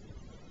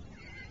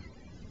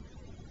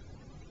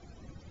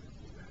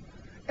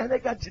 And they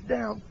got you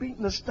down,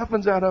 beating the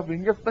stuffings out of you,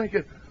 and you're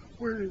thinking,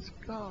 where is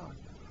God?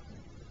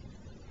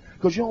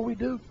 Because you know what we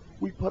do?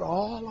 We put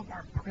all of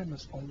our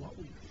premise on what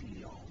we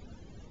feel.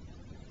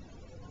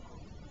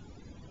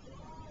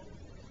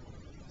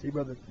 See,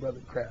 Brother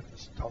Kraft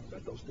is talking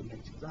about those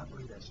dimensions. I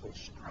believe that's so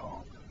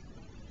strong.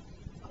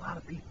 A lot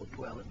of people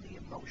dwell in the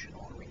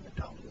emotional arena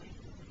totally.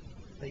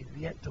 They've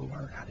yet to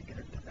learn how to get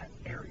into that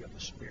area of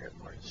the spirit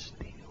where it's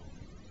still.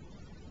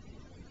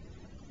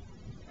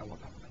 I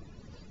want to talk about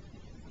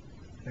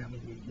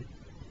this.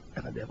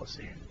 And the devil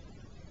said,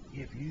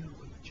 if you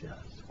would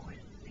just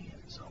quit being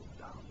so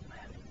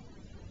dogmatic.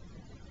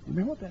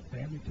 Remember what that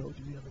family told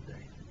you the other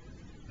day?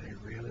 They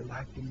really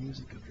liked the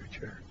music of your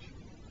church.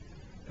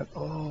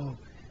 And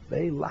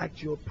they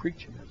liked your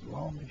preaching as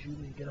long as you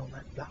didn't get on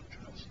that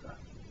doctrinal stuff.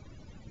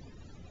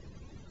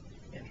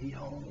 And he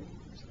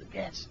owns the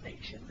gas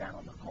station down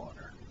on the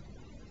corner.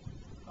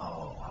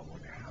 Oh, I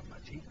wonder how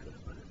much he could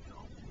have put in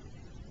gold.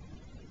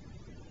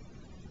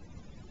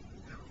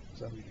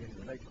 Some of you can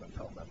relate to what I'm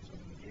talking about. Some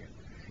of you can.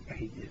 And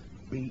he just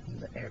beating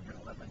the every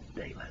living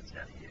daylights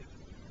out of you.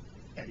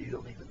 And you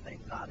don't even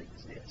think God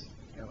exists.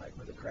 You're like,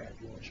 Brother Kraft,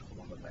 you want to show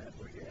them on the map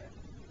where you're at.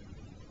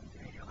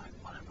 And you're like,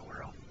 what in the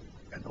world?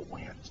 And the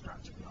wind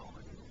starts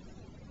blowing.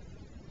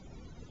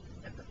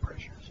 And the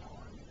pressure's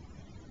on.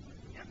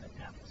 And the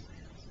devil says,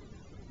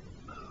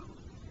 move.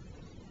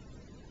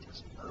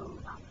 Just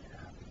move out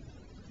there.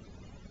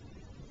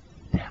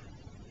 Devil,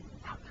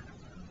 how can I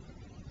move?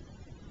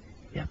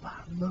 If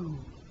I move,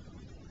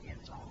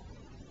 it's all.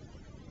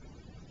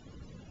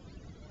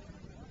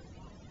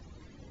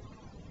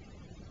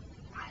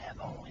 I have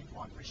only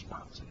one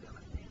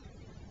responsibility,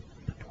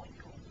 to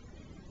twinkle,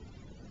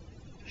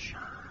 to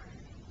shine.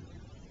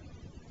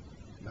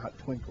 Not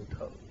twinkle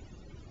toes.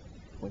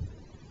 Twinkle.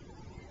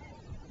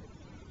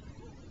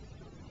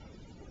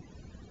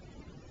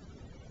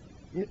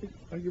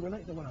 Are you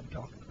relating to what I'm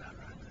talking about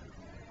right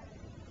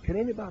now? Can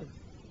anybody?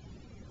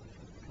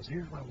 Because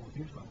here's what I want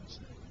to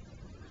say.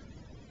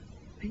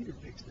 Peter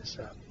picks this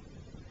up,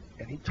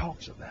 and he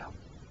talks about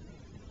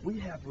we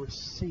have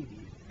received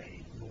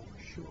a more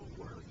sure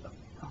word of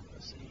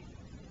prophecy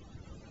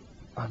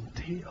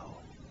until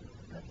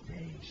the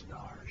day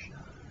star shines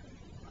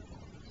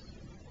upon us.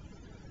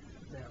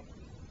 Now,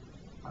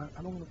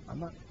 I don't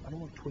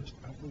want to twist.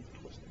 I don't want to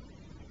twist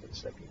it for the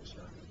sake of the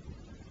sermon.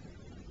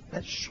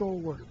 That sure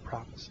word of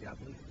prophecy, I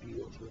believe,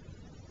 deals with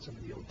some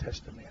of the Old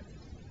Testament.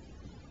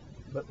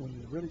 But when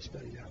you really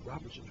study it out,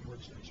 Robertson's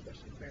word study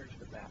especially bears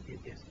it about it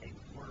is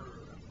a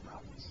word of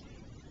prophecy.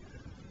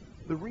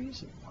 The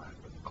reason why,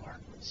 Brother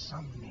Clark, that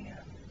some men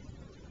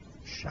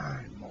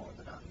shine more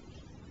than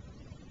others.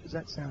 Does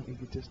that sound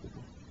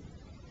egotistical?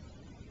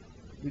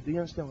 Do you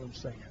understand what I'm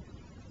saying?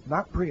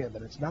 Not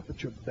preeminence, not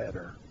that you're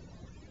better,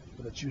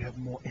 but that you have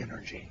more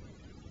energy.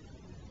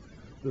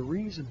 The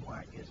reason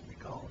why is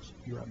because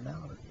your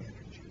amount of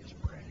energy is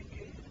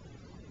predicated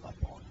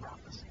upon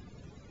prophecy.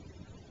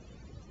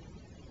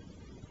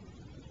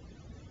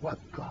 What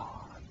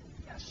God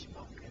has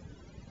spoken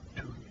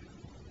to you.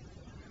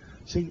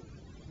 See,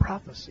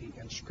 prophecy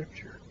in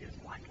Scripture is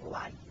like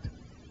light.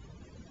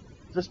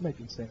 Is this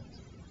making sense?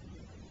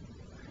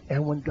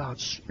 And when God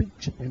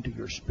speaks it into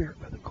your spirit,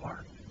 Brother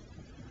Clark,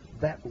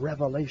 that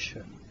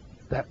revelation,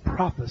 that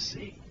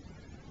prophecy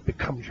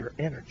becomes your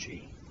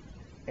energy,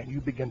 and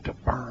you begin to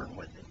burn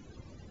with it.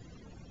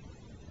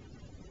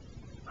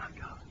 My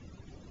God.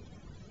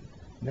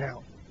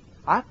 Now,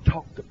 I've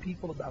talked to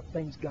people about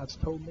things God's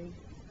told me,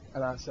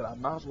 and I said, I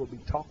might as well be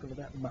talking to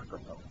that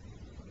microphone.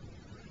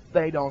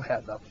 They don't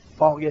have the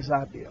foggiest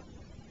idea.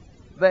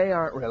 They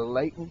aren't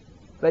relating.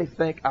 They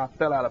think I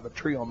fell out of a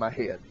tree on my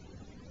head.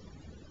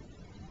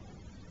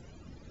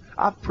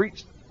 I've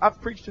preached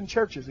in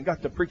churches and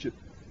got to preach it.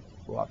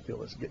 Well, I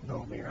feel it's getting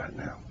on me right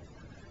now.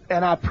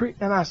 And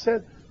I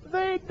said,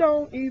 they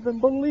don't even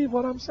believe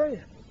what I'm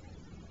saying.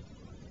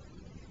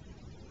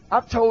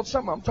 I'm talking to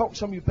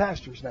some of you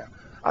pastors now.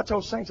 I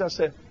told saints, I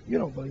said, you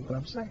don't believe what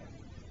I'm saying.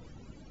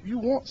 You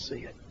won't see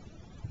it.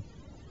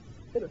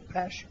 It'll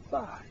pass you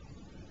by.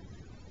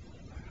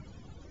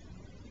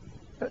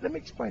 Let me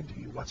explain to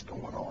you what's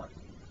going on.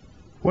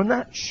 When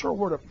that sure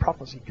word of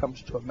prophecy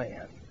comes to a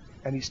man,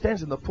 and he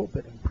stands in the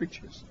pulpit and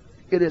preaches,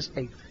 it is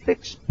a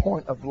fixed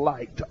point of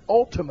light to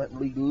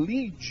ultimately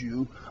lead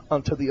you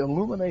unto the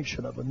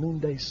illumination of a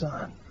noonday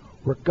sun,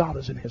 where God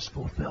is in His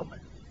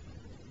fulfillment.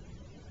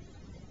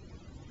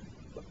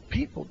 But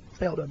people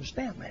fail to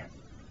understand that.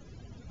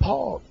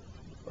 Paul,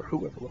 or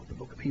whoever wrote the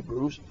book of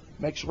Hebrews,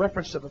 makes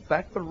reference to the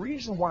fact the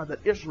reason why that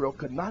Israel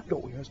could not go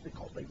in is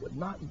because they would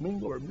not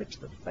mingle or mix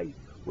the faith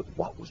with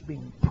what was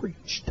being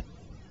preached.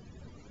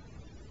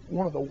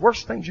 one of the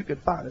worst things you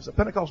could find is a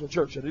Pentecostal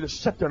church that they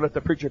just sit there and let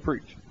the preacher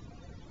preach.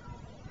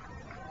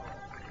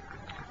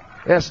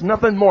 There's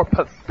nothing more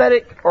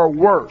pathetic or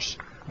worse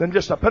than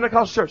just a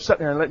Pentecostal church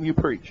sitting there and letting you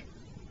preach.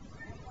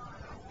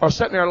 Or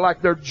sitting there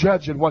like they're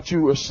judging what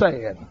you were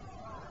saying.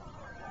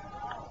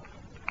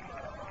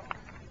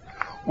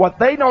 What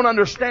they don't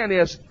understand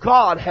is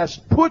God has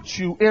put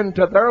you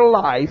into their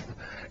life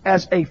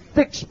as a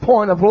fixed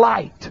point of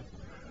light.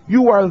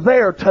 You are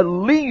there to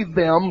lead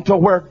them to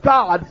where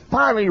God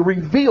finally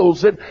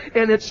reveals it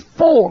in its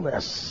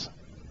fullness.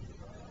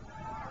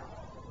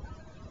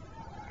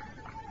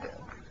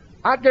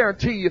 I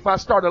guarantee you, if I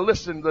started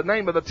listing the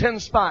name of the 10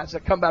 spies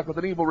that come back with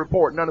an evil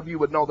report, none of you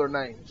would know their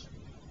names.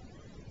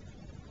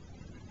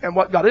 And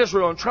what got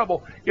Israel in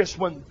trouble is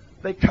when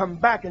they come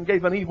back and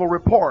gave an evil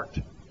report.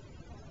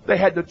 They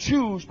had to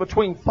choose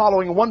between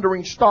following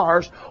wandering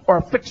stars or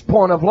a fixed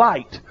point of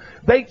light.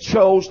 They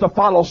chose to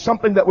follow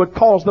something that would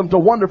cause them to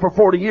wander for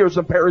 40 years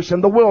and perish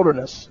in the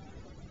wilderness.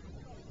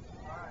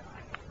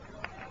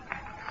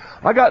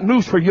 I got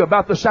news for you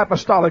about this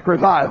apostolic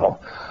revival.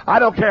 I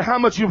don't care how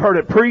much you've heard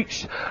it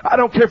preached. I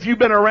don't care if you've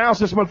been around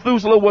since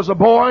Methuselah was a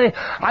boy.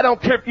 I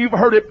don't care if you've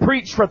heard it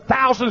preached for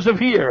thousands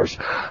of years.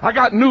 I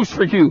got news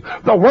for you.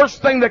 The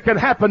worst thing that can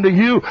happen to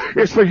you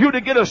is for you to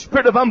get a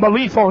spirit of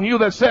unbelief on you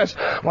that says,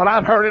 well,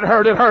 I've heard it,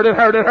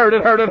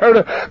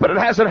 but it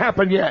hasn't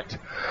happened yet.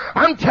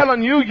 I'm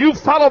telling you, you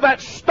follow that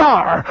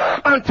star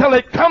until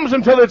it comes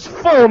into its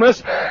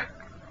fullness.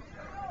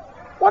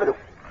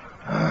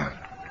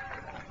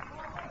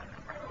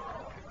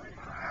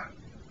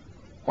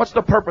 What's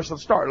the purpose of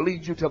the star? It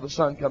leads you till the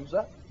sun comes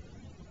up.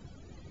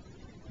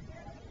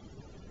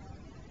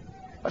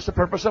 That's the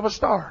purpose of a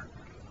star.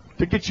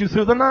 To get you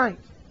through the night.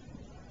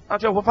 I'll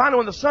tell you, well, finally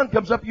when the sun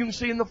comes up, you can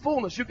see in the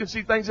fullness. You can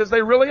see things as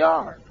they really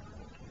are.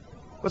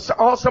 But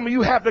all some of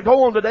you have to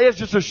go on today is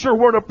just a sure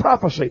word of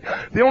prophecy.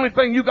 The only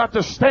thing you got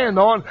to stand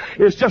on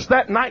is just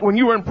that night when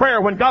you were in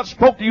prayer, when God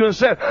spoke to you and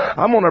said,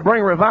 I'm going to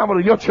bring revival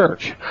to your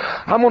church.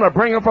 I'm going to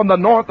bring them from the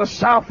north, the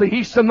south, the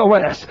east, and the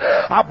west.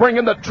 I'll bring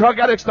in the drug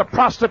addicts, the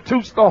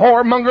prostitutes, the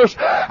whoremongers.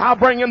 I'll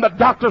bring in the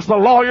doctors, the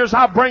lawyers.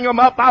 I'll bring them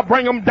up. I'll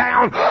bring them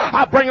down.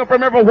 I'll bring them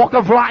from every walk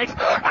of life.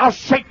 I'll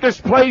shake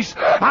this place.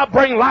 I'll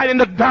bring light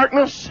into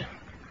darkness.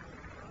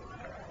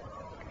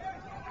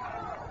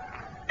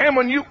 And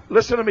when you,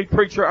 listen to me,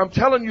 preacher, I'm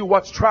telling you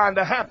what's trying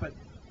to happen.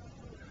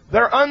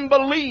 Their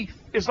unbelief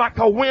is like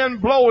a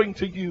wind blowing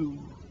to you.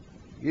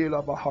 And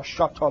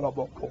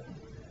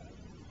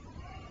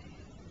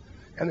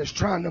it's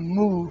trying to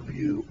move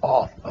you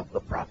off of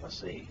the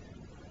prophecy.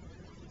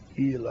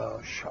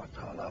 It's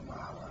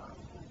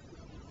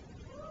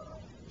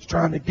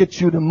trying to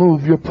get you to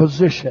move your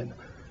position.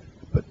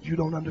 But you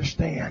don't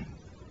understand.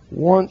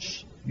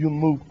 Once you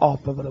move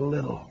off of it a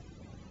little,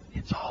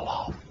 it's all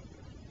off.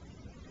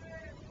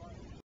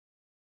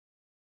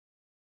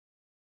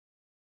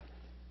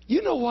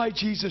 You know why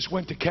Jesus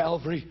went to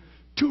Calvary?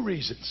 2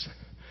 reasons.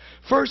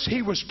 First,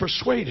 he was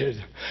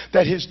persuaded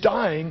that his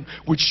dying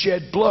would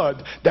shed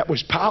blood that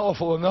was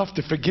powerful enough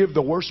to forgive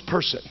the worst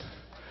person.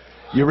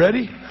 You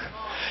ready?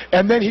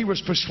 And then he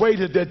was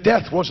persuaded that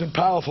death wasn't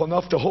powerful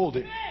enough to hold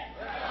him.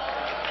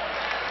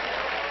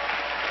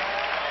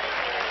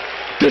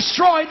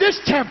 Destroy this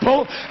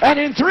temple, and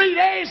in 3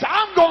 days,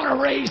 I'm going to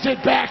raise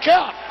it back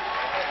up.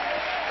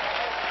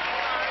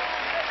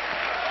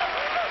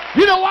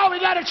 You know why we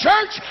got a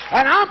church?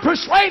 And I'm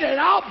persuaded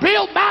I'll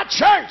build my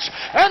church,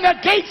 and the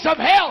gates of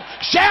hell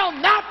shall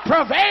not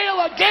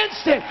prevail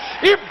against it.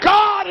 If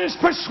God is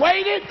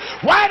persuaded,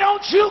 why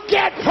don't you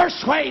get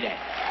persuaded?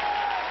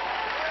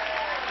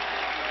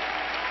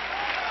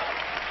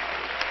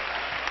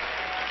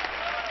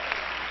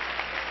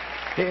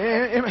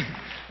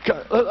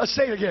 Let's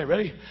say it again.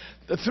 Ready?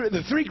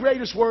 The 3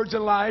 greatest words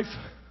in life.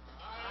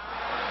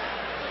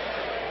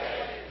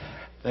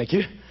 Thank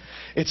you.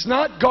 It's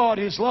not God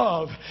is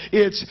love.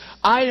 It's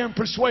I am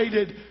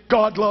persuaded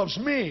God loves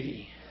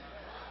me.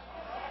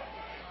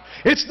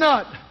 It's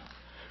not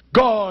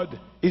God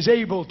is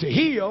able to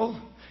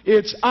heal.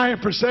 It's I am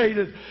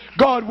persuaded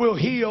God will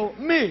heal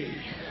me.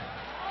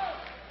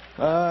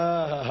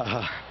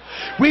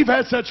 We've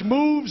had such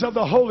moves of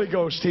the Holy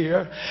Ghost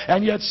here,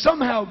 and yet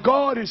somehow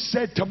God has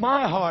said to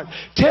my heart,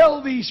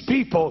 tell these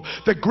people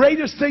the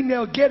greatest thing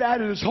they'll get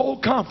out of this whole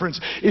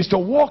conference is to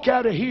walk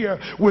out of here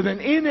with an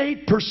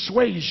innate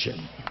persuasion.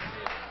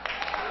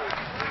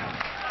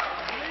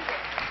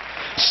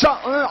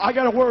 I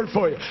got a word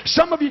for you.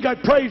 Some of you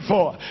got prayed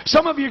for.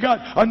 Some of you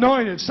got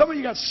anointed. Some of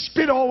you got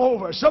spit all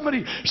over.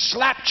 Somebody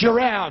slapped you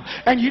around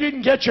and you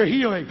didn't get your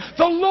healing.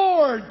 The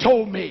Lord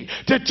told me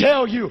to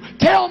tell you,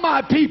 tell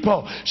my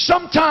people,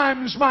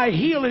 sometimes my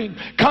healing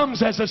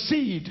comes as a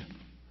seed.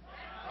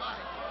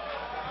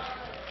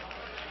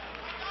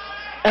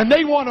 And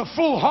they want a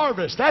full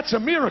harvest. That's a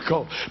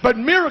miracle. But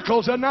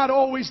miracles are not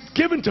always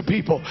given to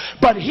people.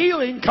 But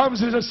healing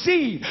comes as a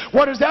seed.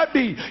 What does that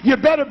mean? You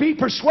better be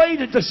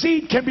persuaded the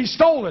seed can be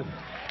stolen.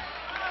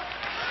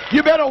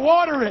 You better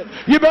water it.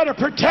 You better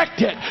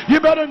protect it. You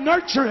better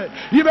nurture it.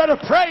 You better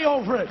pray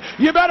over it.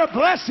 You better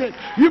bless it.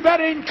 You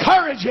better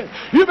encourage it.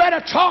 You better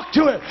talk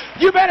to it.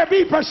 You better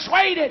be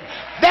persuaded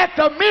that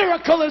the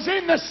miracle is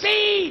in the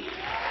seed.